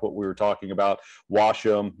maintenance like what we were talking about? Wash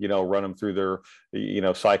them, run them through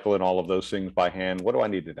their, cycle and all of those things by hand. What do I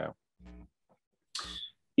need to know?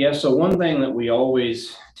 Yeah, so one thing that we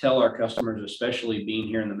always tell our customers, especially being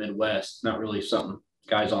here in the Midwest, not really something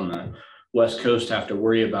guys on the West Coast have to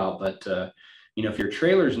worry about, but if your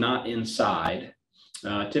trailer's not inside,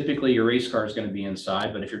 typically your race car is going to be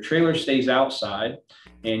inside, but if your trailer stays outside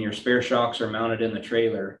and your spare shocks are mounted in the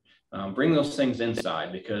trailer, bring those things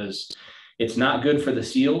inside, because it's not good for the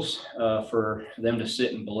seals for them to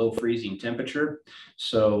sit in below freezing temperature.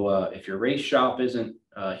 So if your race shop isn't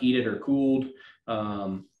heated or cooled,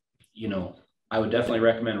 I would definitely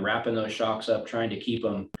recommend wrapping those shocks up, trying to keep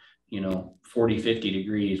them 40, 50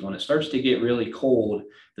 degrees. When it starts to get really cold,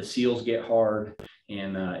 the seals get hard.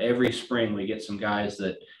 And every spring we get some guys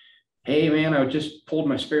that, hey man, I just pulled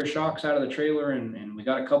my spare shocks out of the trailer and we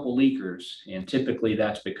got a couple leakers. And typically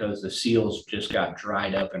that's because the seals just got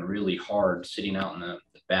dried up and really hard sitting out in the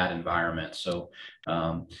bad environment. So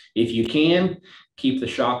if you can, keep the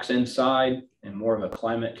shocks inside. in more of a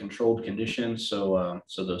climate controlled condition. So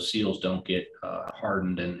those seals don't get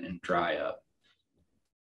hardened and dry up.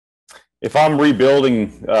 If I'm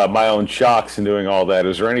rebuilding my own shocks and doing all that,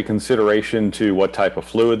 is there any consideration to what type of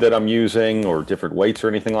fluid that I'm using or different weights or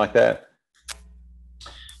anything like that?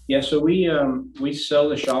 Yeah, so we sell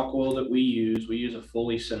the shock oil that we use. We use a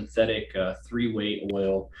fully synthetic 3-weight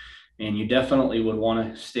oil, and you definitely would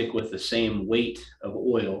want to stick with the same weight of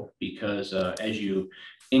oil because as you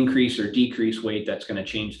increase or decrease weight, that's going to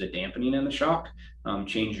change the dampening in the shock,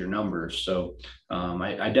 change your numbers. So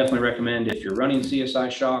I definitely recommend if you're running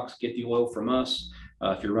CSI shocks, get the oil from us.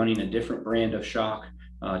 If you're running a different brand of shock,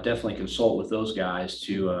 definitely consult with those guys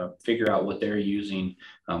to figure out what they're using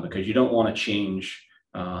because you don't want to change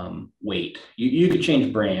weight. You could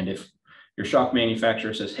change brand. If your shock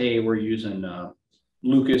manufacturer says, hey, we're using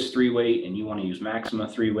Lucas 3-weight and you want to use Maxima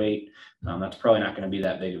 3-weight, that's probably not going to be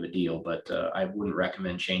that big of a deal, but I wouldn't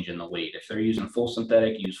recommend changing the weight. If they're using full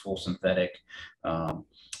synthetic, use full synthetic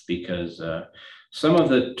because some of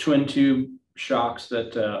the twin tube shocks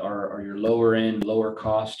that are your lower end, lower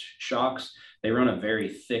cost shocks, they run a very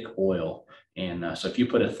thick oil. And so if you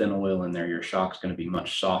put a thin oil in there, your shock's going to be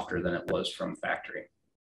much softer than it was from factory.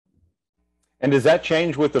 And does that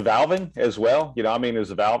change with the valving as well? You know, I mean, is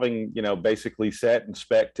the valving, you know, basically set and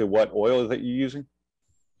spec to what oil that you're using?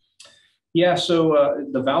 Yeah, so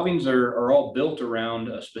the valvings are all built around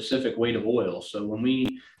a specific weight of oil. So when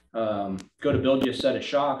we go to build you a set of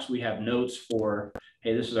shocks, we have notes for,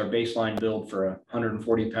 hey, this is our baseline build for a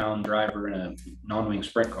 140-pound driver in a non-wing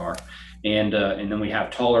sprint car. And then we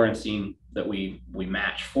have tolerancing that we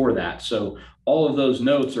match for that. So all of those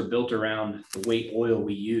notes are built around the weight oil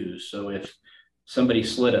we use. So if somebody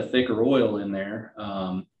slid a thicker oil in there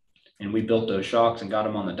and we built those shocks and got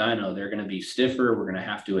them on the dyno, they're going to be stiffer. We're going to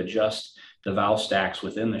have to adjust the valve stacks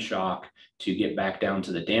within the shock to get back down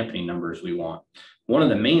to the dampening numbers we want. One of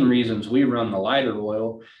the main reasons we run the lighter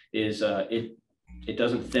oil is it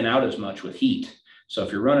doesn't thin out as much with heat. So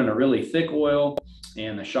if you're running a really thick oil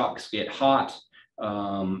and the shocks get hot,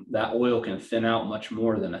 that oil can thin out much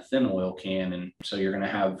more than a thin oil can. And so you're going to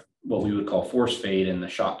have what we would call force fade and the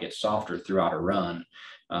shock gets softer throughout a run.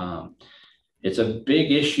 It's a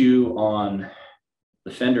big issue on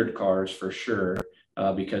the fendered cars for sure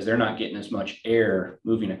because they're not getting as much air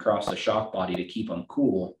moving across the shock body to keep them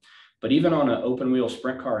cool. But even on an open wheel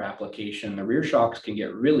sprint car application, the rear shocks can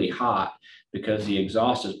get really hot because the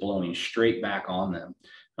exhaust is blowing straight back on them.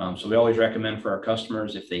 So we always recommend for our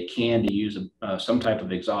customers, if they can, to use some type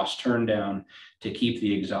of exhaust turn down to keep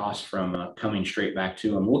the exhaust from coming straight back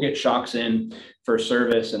to them. We'll get shocks in for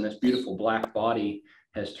service and this beautiful black body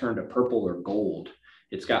has turned to purple or gold.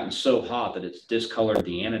 It's gotten so hot that it's discolored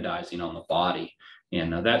the anodizing on the body.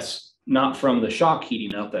 And that's not from the shock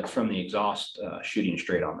heating up, that's from the exhaust shooting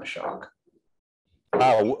straight on the shock.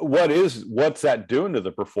 What's that doing to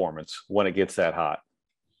the performance when it gets that hot?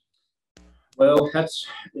 Well,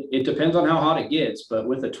 it depends on how hot it gets, but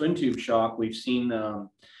with a twin tube shock, we've seen,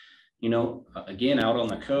 you know, again, out on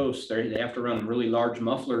the coast, they have to run really large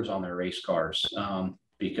mufflers on their race cars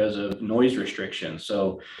because of noise restrictions.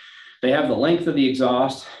 So they have the length of the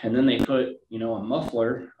exhaust and then they put, you know, a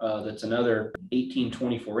muffler that's another 18,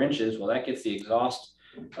 24 inches. Well, that gets the exhaust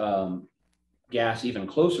gas even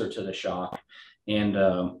closer to the shock. And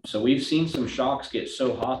so we've seen some shocks get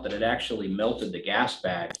so hot that it actually melted the gas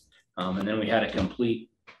bag. And then we had a complete,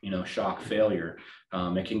 you know, shock failure.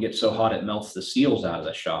 It can get so hot it melts the seals out of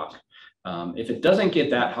the shock. If it doesn't get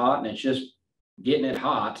that hot and it's just getting it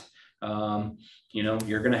hot, you know,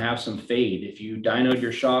 you're going to have some fade. If you dynoed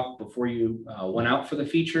your shock before you went out for the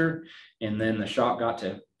feature, and then the shock got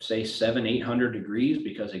to say 700-800 degrees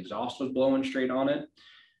because exhaust was blowing straight on it,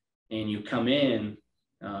 and you come in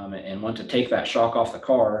and want to take that shock off the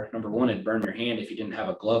car, number one, it'd burn your hand if you didn't have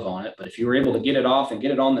a glove on it. But if you were able to get it off and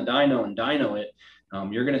get it on the dyno and dyno it,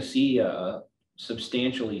 you're going to see a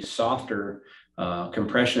substantially softer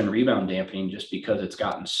compression and rebound dampening just because it's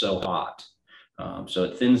gotten so hot. So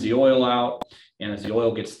it thins the oil out, and as the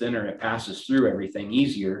oil gets thinner, it passes through everything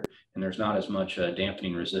easier, and there's not as much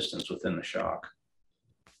dampening resistance within the shock.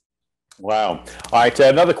 Wow. All right.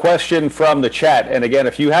 Another question from the chat. And again,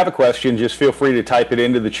 if you have a question, just feel free to type it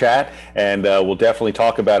into the chat and we'll definitely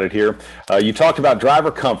talk about it here. You talked about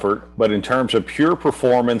driver comfort, but in terms of pure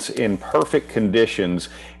performance in perfect conditions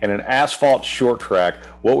and an asphalt short track,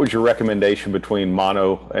 what was your recommendation between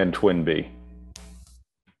mono and twin B?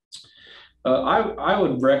 I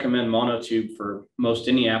would recommend monotube for most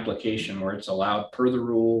any application where it's allowed per the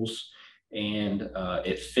rules and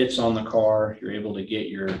it fits on the car. You're able to get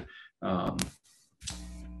your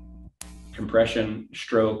compression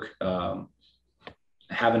stroke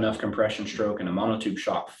have enough compression stroke and a monotube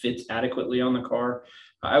shock fits adequately on the car,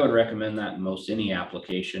 I would recommend that in most any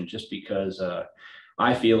application, just because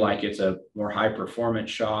I feel like it's a more high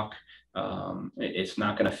performance shock. It's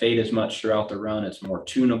not going to fade as much throughout the run. It's more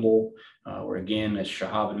tunable, where again, as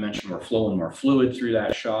Shahab had mentioned, we're flowing more fluid through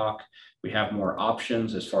that shock. We have more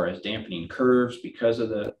options as far as dampening curves because of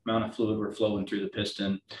the amount of fluid we're flowing through the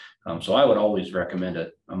piston. So I would always recommend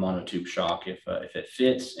a monotube shock if it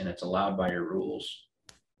fits and it's allowed by your rules.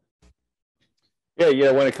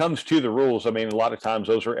 Yeah, when it comes to the rules, I mean, a lot of times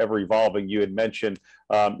those are ever evolving. You had mentioned,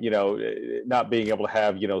 not being able to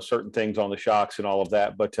have, certain things on the shocks and all of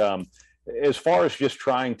that. But as far as just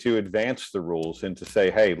trying to advance the rules and to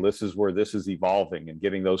say, hey, this is where this is evolving and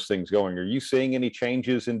getting those things going, are you seeing any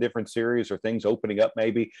changes in different series or things opening up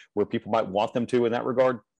maybe where people might want them to in that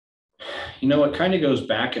regard? It kind of goes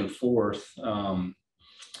back and forth.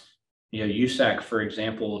 USAC, for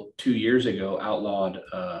example, 2 years ago outlawed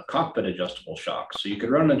cockpit adjustable shocks. So you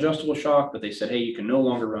could run an adjustable shock, but they said, hey, you can no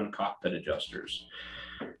longer run cockpit adjusters.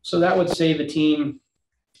 So that would save a team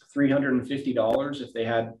 $350 if they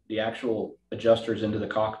had the actual adjusters into the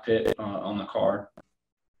cockpit on the car.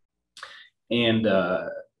 And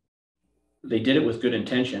they did it with good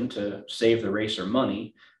intention to save the racer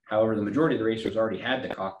money. However, the majority of the racers already had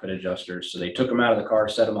the cockpit adjusters. So they took them out of the car,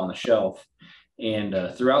 set them on the shelf. And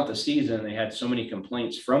throughout the season, they had so many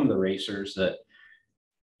complaints from the racers that,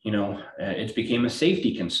 it became a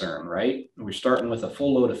safety concern, right? We're starting with a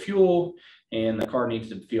full load of fuel and the car needs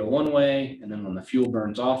to feel one way. And then when the fuel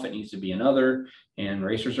burns off, it needs to be another. And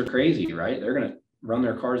racers are crazy, right? They're going to run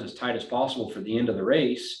their cars as tight as possible for the end of the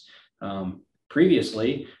race.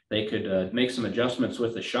 Previously, they could make some adjustments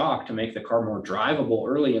with the shock to make the car more drivable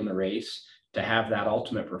early in the race to have that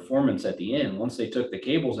ultimate performance at the end. Once they took the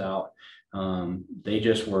cables out,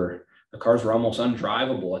 the cars were almost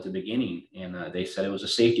undrivable at the beginning, and they said it was a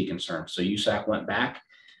safety concern. So USAC went back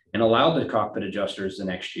and allowed the cockpit adjusters the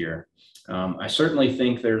next year. I certainly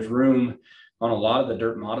think there's room on a lot of the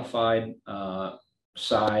dirt modified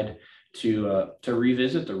side to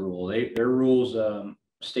revisit the rule. Their rules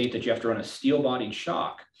state that you have to run a steel bodied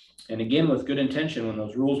shock. And again, with good intention, when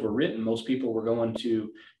those rules were written, most people were going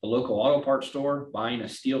to the local auto parts store, buying a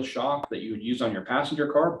steel shock that you would use on your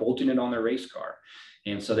passenger car, bolting it on their race car.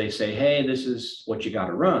 And so they say, hey, this is what you got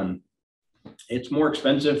to run. It's more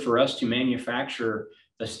expensive for us to manufacture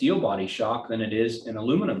a steel body shock than it is an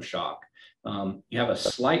aluminum shock. You have a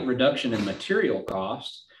slight reduction in material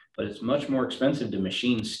cost, but it's much more expensive to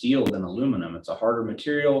machine steel than aluminum. It's a harder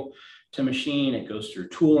material to machine. It goes through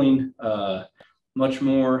tooling much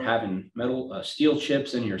more. Having steel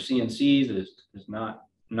chips in your CNCs is not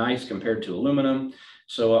nice compared to aluminum.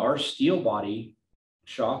 So our steel body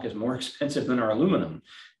shock is more expensive than our aluminum,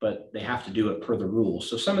 but they have to do it per the rules.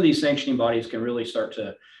 So some of these sanctioning bodies can really start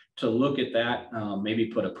to look at that, maybe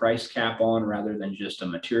put a price cap on rather than just a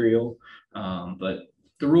material. But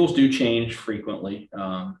the rules do change frequently.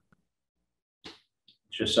 It's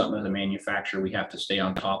just something as a manufacturer we have to stay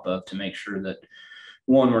on top of to make sure that,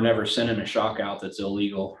 one, we're never sending a shock out that's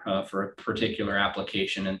illegal for a particular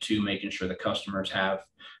application, and two, making sure the customers have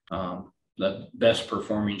the best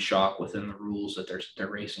performing shock within the rules that they're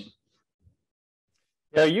racing.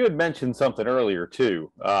 Yeah, you had mentioned something earlier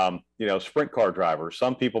too. Sprint car drivers,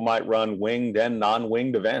 some people might run winged and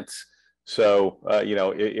non-winged events. So,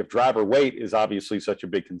 if driver weight is obviously such a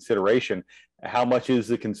big consideration, how much is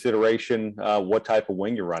the consideration, what type of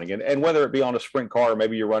wing you're running? And whether it be on a sprint car, or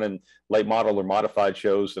maybe you're running late model or modified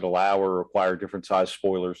shows that allow or require different size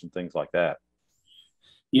spoilers and things like that.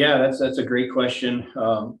 Yeah, that's a great question.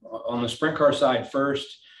 On the sprint car side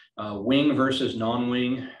first, wing versus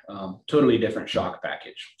non-wing, totally different shock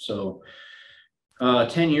package. So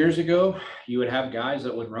 10 years ago, you would have guys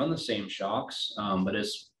that would run the same shocks, but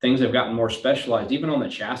as things have gotten more specialized, even on the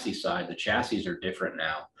chassis side, the chassis are different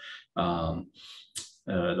now.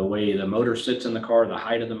 The way the motor sits in the car, the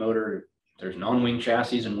height of the motor, there's non-wing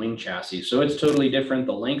chassis and wing chassis. So it's totally different.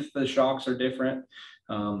 The length of the shocks are different.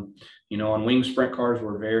 On wing sprint cars,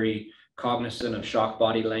 we're very cognizant of shock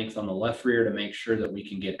body length on the left rear to make sure that we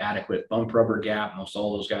can get adequate bump rubber gap. Most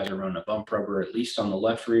all those guys are running a bump rubber, at least on the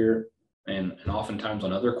left rear and oftentimes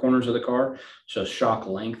on other corners of the car. So shock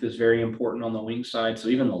length is very important on the wing side. So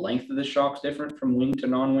even the length of the shock's different from wing to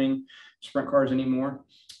non-wing sprint cars anymore.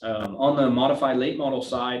 On the modified late model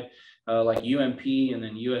side, like UMP and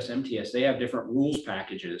then USMTS, they have different rules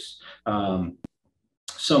packages.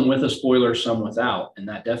 Some with a spoiler, some without, and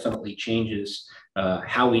that definitely changes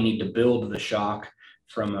how we need to build the shock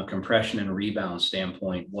from a compression and rebound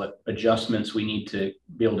standpoint, what adjustments we need to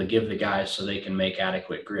be able to give the guys so they can make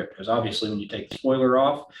adequate grip. Because obviously when you take the spoiler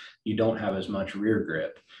off, you don't have as much rear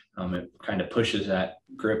grip. It kind of pushes that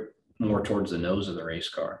grip more towards the nose of the race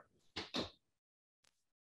car.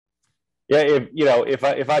 Yeah,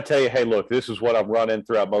 if I tell you, hey, look, this is what I'm running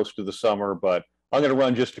throughout most of the summer, but I'm going to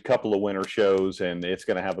run just a couple of winter shows and it's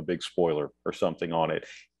going to have a big spoiler or something on it.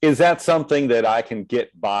 Is that something that I can get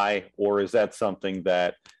by, or is that something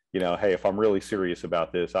that, hey, if I'm really serious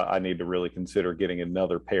about this, I need to really consider getting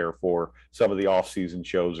another pair for some of the off-season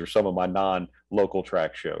shows or some of my non-local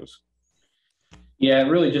track shows? Yeah, it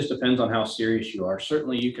really just depends on how serious you are.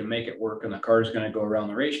 Certainly you can make it work and the car is going to go around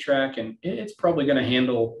the racetrack and it's probably going to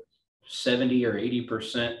handle 70 or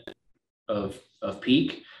 80% of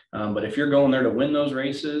peak. But if you're going there to win those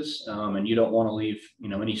races and you don't want to leave,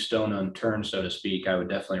 any stone unturned, so to speak, I would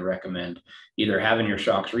definitely recommend either having your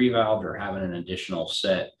shocks revalved or having an additional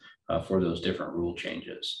set for those different rule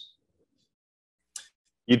changes.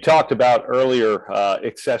 You talked about earlier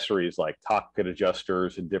accessories like cockpit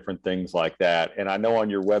adjusters and different things like that. And I know on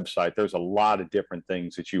your website, there's a lot of different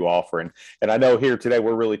things that you offer. And I know here today,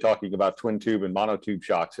 we're really talking about twin tube and monotube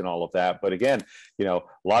shocks and all of that. But again, a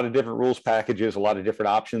lot of different rules packages, a lot of different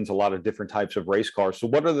options, a lot of different types of race cars. So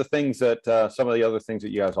what are the things that some of the other things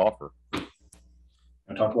that you guys offer?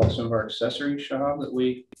 I talk about some of our accessories, Shahab, that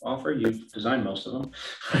we offer. You've designed most of them.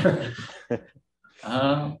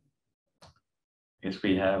 I guess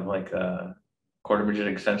we have like quarter midget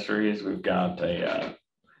accessories. We've got a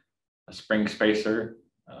spring spacer,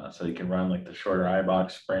 so you can run like the shorter eye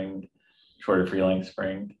box spring, shorter free length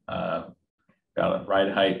spring. Got a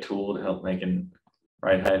ride height tool to help making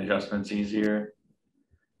ride height adjustments easier.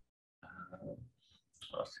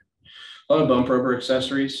 A lot of bump rubber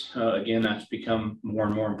accessories. Again, that's become more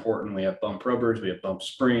and more important. We have bump rubbers, we have bump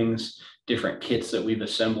springs, different kits that we've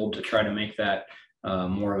assembled to try to make that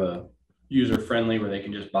more of a user-friendly, where they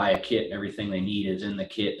can just buy a kit and everything they need is in the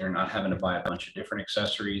kit. They're not having to buy a bunch of different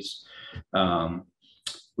accessories.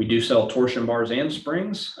 We do sell torsion bars and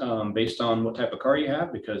springs based on what type of car you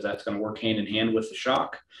have, because that's going to work hand in hand with the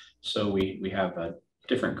shock. So we have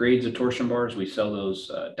different grades of torsion bars. We sell those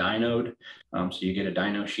dynoed. So you get a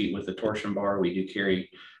dyno sheet with the torsion bar. We do carry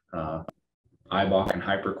Eibach and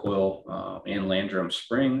Hypercoil and Landrum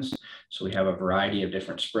springs. So we have a variety of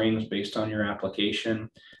different springs based on your application.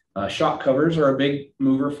 Shock covers are a big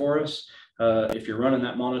mover for us. If you're running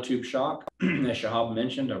that monotube shock, as Shahab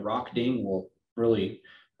mentioned, a rock ding will really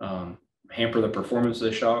hamper the performance of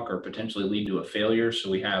the shock or potentially lead to a failure. So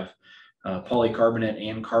we have polycarbonate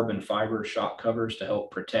and carbon fiber shock covers to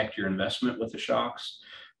help protect your investment with the shocks.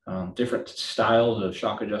 Different styles of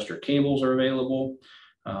shock adjuster cables are available.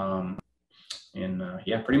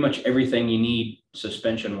 Yeah, pretty much everything you need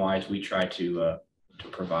suspension wise, we try to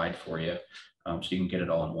provide for you. So you can get it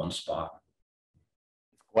all in one spot.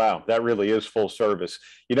 Wow, that really is full service.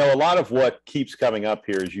 A lot of what keeps coming up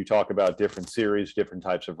here is you talk about different series, different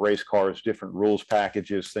types of race cars, different rules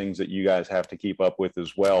packages, things that you guys have to keep up with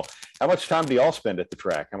as well. How much time do y'all spend at the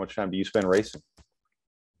track? How much time do you spend racing?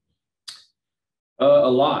 A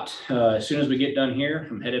lot. As soon as we get done here,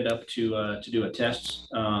 I'm headed up to do a test,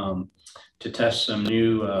 to test some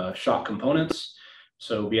new shock components.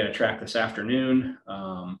 So we'll be at a track this afternoon.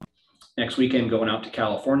 Next weekend, going out to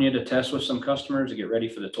California to test with some customers to get ready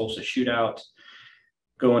for the Tulsa Shootout.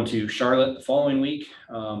 Going to Charlotte the following week.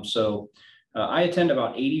 I attend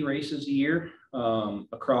about 80 races a year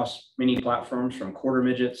across many platforms, from quarter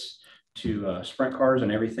midgets to sprint cars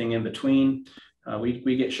and everything in between.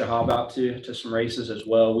 We get Shahab out to some races as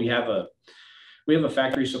well. We have a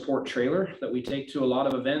factory support trailer that we take to a lot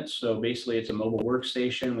of events. So basically it's a mobile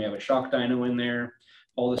workstation. We have a shock dyno in there,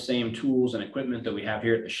 all the same tools and equipment that we have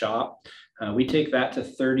here at the shop. We take that to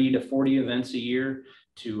 30 to 40 events a year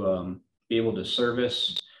to be able to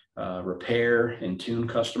service, repair, and tune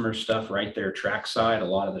customer stuff right there trackside. A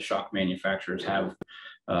lot of the shock manufacturers have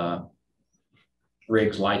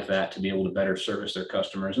rigs like that to be able to better service their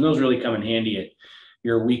customers. And those really come in handy at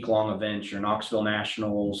your week-long events, your Knoxville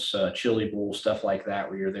Nationals, Chili Bowl, stuff like that,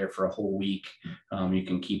 where you're there for a whole week. You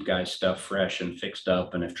can keep guys' stuff fresh and fixed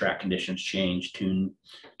up, and if track conditions change, tune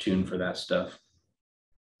for that stuff.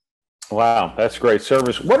 Wow, that's great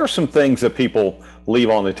service. What are some things that people leave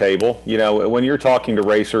on the table? When you're talking to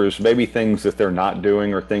racers, maybe things that they're not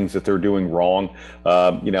doing or things that they're doing wrong,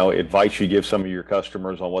 advice you give some of your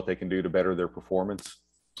customers on what they can do to better their performance?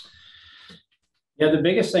 Yeah, the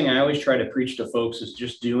biggest thing I always try to preach to folks is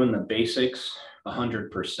just doing the basics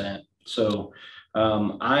 100%. So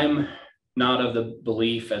I'm not of the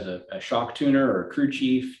belief as a shock tuner or a crew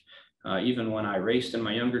chief, even when I raced in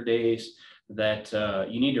my younger days, that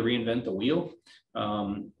you need to reinvent the wheel.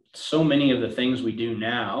 So many of the things we do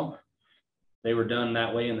now, they were done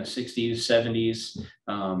that way in the 60s, 70s.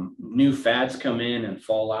 New fads come in and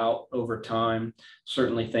fall out over time.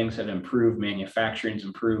 Certainly things have improved, manufacturing's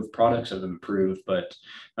improved, products have improved, but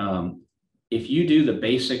if you do the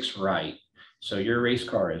basics right, so your race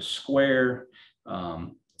car is square,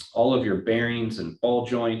 all of your bearings and ball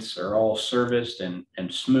joints are all serviced and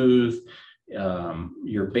smooth.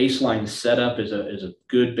 Your baseline setup is a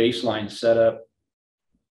good baseline setup.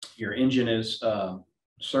 Your engine is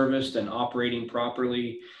serviced and operating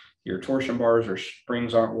properly. Your torsion bars or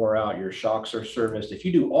springs aren't wore out. Your shocks are serviced. If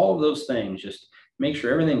you do all of those things, just make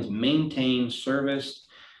sure everything's maintained, serviced,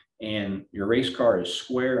 and your race car is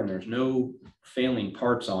square and there's no failing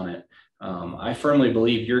parts on it. I firmly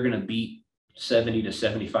believe you're going to beat 70 to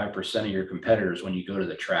 75% of your competitors when you go to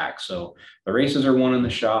the track. So the races are won in the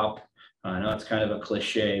shop. I know it's kind of a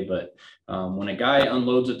cliche, but when a guy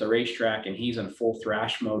unloads at the racetrack and he's in full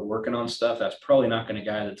thrash mode working on stuff, that's probably not going to be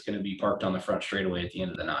a guy that's going to be parked on the front straightaway at the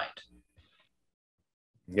end of the night.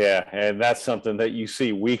 Yeah, and that's something that you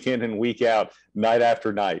see week in and week out, night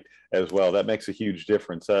after night as well. That makes a huge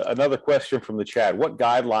difference. Another question from the chat: what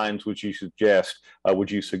guidelines would you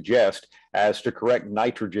suggest as to correct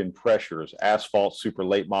nitrogen pressures? Asphalt super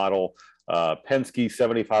late model, Penske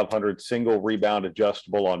 7500 single rebound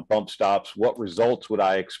adjustable on bump stops. What results would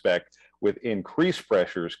I expect with increased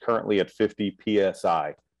pressures currently at 50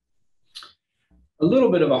 PSI? A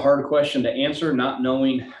little bit of a hard question to answer, not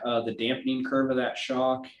knowing the dampening curve of that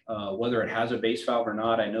shock, whether it has a base valve or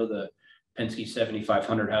not. I know the Penske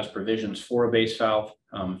 7500 has provisions for a base valve,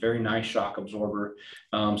 very nice shock absorber.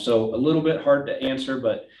 So a little bit hard to answer,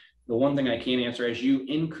 but the one thing I can answer, as you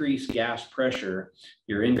increase gas pressure,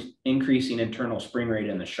 you're increasing internal spring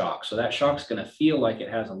rate in the shock. So that shock's going to feel like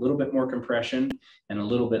it has a little bit more compression and a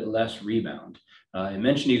little bit less rebound. I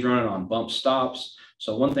mentioned he's running on bump stops.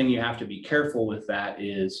 So one thing you have to be careful with that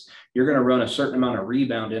is you're going to run a certain amount of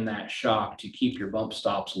rebound in that shock to keep your bump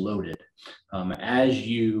stops loaded. As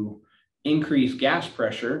you increase gas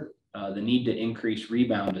pressure, the need to increase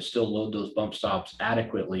rebound to still load those bump stops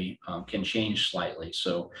adequately can change slightly.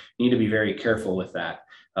 So you need to be very careful with that.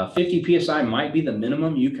 50 PSI might be the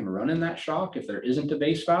minimum you can run in that shock if there isn't a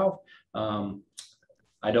base valve.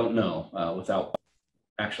 I don't know without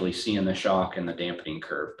actually seeing the shock and the dampening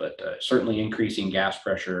curve, but certainly increasing gas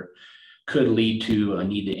pressure could lead to a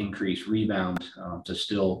need to increase rebound to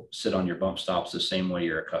still sit on your bump stops the same way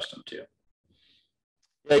you're accustomed to.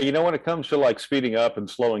 Yeah, you know, when it comes to like speeding up and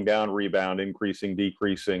slowing down rebound, increasing,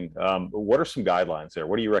 decreasing, what are some guidelines there?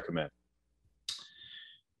 What do you recommend?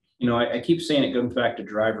 You know, I keep saying it goes back to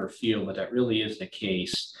driver feel, but that really is the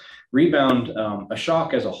case. Rebound, a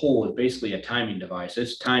shock as a whole is basically a timing device.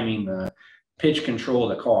 It's timing the pitch control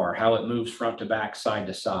of the car, how it moves front to back, side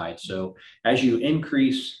to side. So as you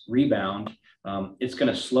increase rebound, it's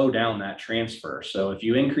going to slow down that transfer. So if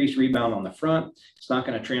you increase rebound on the front, it's not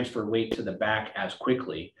going to transfer weight to the back as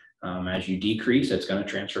quickly. As you decrease, it's going to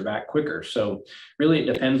transfer back quicker. So really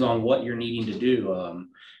it depends on what you're needing to do.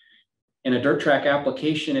 In a dirt track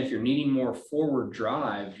application, if you're needing more forward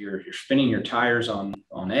drive, you're spinning your tires on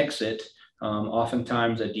exit,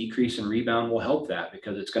 oftentimes a decrease in rebound will help that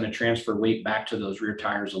because it's going to transfer weight back to those rear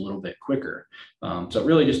tires a little bit quicker. So it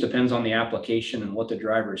really just depends on the application and what the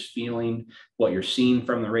driver is feeling, what you're seeing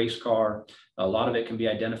from the race car. A lot of it can be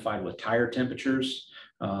identified with tire temperatures.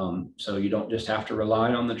 So you don't just have to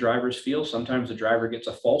rely on the driver's feel. Sometimes the driver gets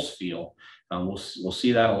a false feel. We'll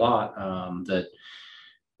see that a lot, that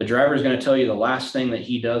the driver is going to tell you the last thing that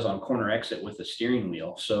he does on corner exit with the steering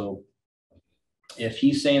wheel. So if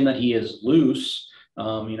he's saying that he is loose,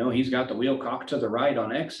 you know, he's got the wheel cocked to the right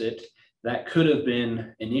on exit, that could have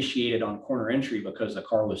been initiated on corner entry because the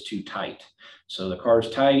car was too tight. So the car's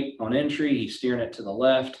tight on entry, he's steering it to the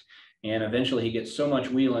left, and eventually he gets so much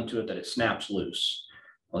wheel into it that it snaps loose.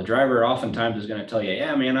 Well, the driver oftentimes is going to tell you,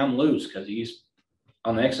 yeah, man, I'm loose, because he's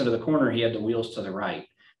on the exit of the corner, he had the wheels to the right.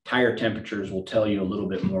 Tire temperatures will tell you a little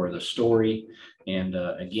bit more of the story. And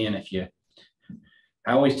again,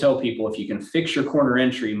 I always tell people, if you can fix your corner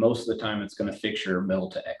entry, most of the time it's going to fix your middle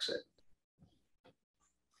to exit.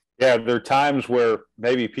 Yeah, there are times where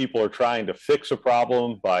maybe people are trying to fix a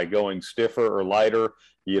problem by going stiffer or lighter,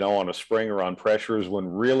 you know, on a spring or on pressures, when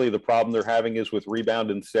really the problem they're having is with rebound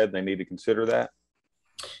instead. They need to consider that.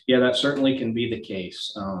 Yeah, that certainly can be the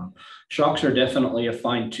case. Shocks are definitely a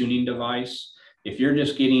fine-tuning device. If you're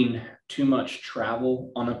just getting too much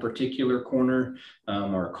travel on a particular corner,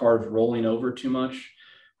 or a car's rolling over too much,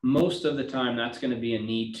 most of the time that's going to be a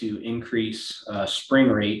need to increase spring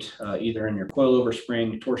rate, either in your coilover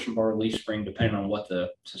spring, torsion bar, leaf spring, depending on what the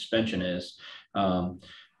suspension is.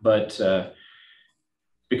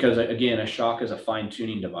 Because again, a shock is a fine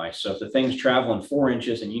tuning device. So if the thing's traveling 4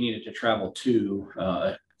 inches and you need it to travel 2,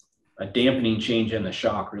 a dampening change in the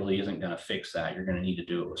shock really isn't going to fix that. You're going to need to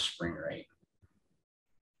do it with spring rate.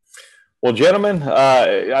 Well, gentlemen,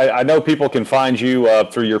 I know people can find you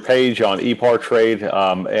through your page on eParTrade,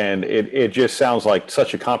 and it just sounds like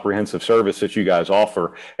such a comprehensive service that you guys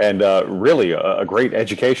offer, and really a great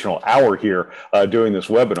educational hour here doing this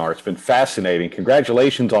webinar. It's been fascinating.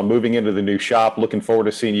 Congratulations on moving into the new shop. Looking forward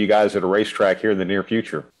to seeing you guys at a racetrack here in the near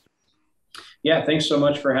future. Yeah, thanks so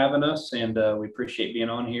much for having us, and we appreciate being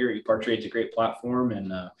on here. eParTrade's a great platform,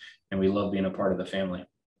 and we love being a part of the family.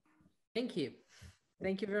 Thank you.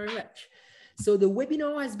 Thank you very much. So the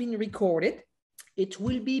webinar has been recorded. It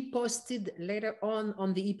will be posted later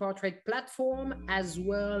on the eParTrade platform as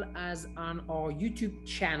well as on our YouTube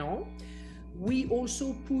channel. We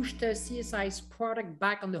also pushed CSI's product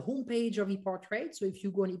back on the homepage of eParTrade. So if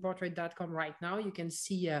you go on eParTrade.com right now, you can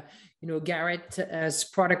see Garrett's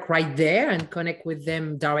product right there and connect with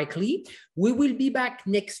them directly. We will be back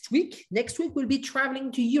next week. Next week, we'll be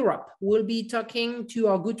traveling to Europe. We'll be talking to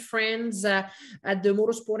our good friends at the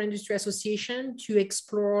Motorsport Industry Association to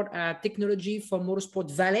explore technology for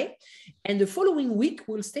Motorsport Valley. And the following week,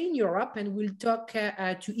 we'll stay in Europe and we'll talk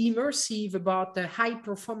to Immersive about the high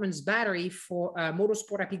performance battery for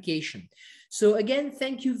motorsport application. So again,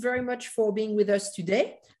 thank you very much for being with us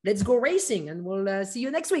today. Let's go racing, and we'll see you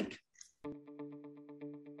next week.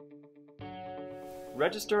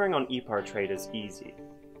 Registering on eParTrade is easy.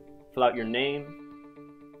 Fill out your name,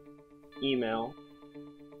 email,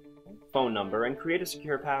 phone number, and create a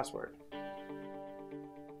secure password.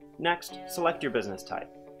 Next, select your business type.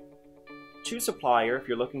 Choose supplier if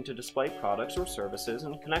you're looking to display products or services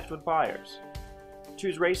and connect with buyers.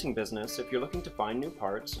 Choose racing business if you're looking to find new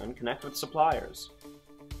parts and connect with suppliers.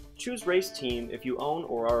 Choose race team if you own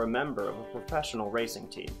or are a member of a professional racing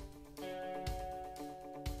team.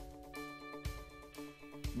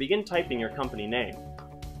 Begin typing your company name.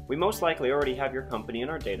 We most likely already have your company in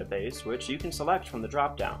our database, which you can select from the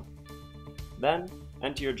drop-down. Then,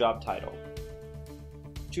 enter your job title.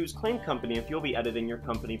 Choose Claim Company if you'll be editing your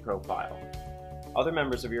company profile. Other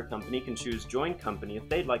members of your company can choose Join Company if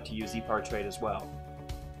they'd like to use eParTrade as well.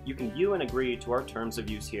 You can view and agree to our terms of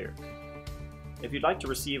use here. If you'd like to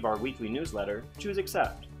receive our weekly newsletter, choose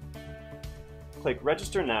Accept. Click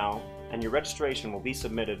Register Now, and your registration will be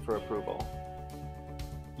submitted for approval.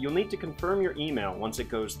 You'll need to confirm your email once it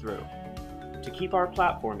goes through. To keep our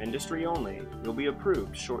platform industry only, you'll be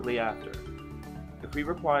approved shortly after. If we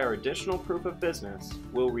require additional proof of business,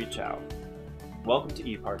 we'll reach out. Welcome to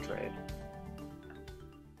eParTrade.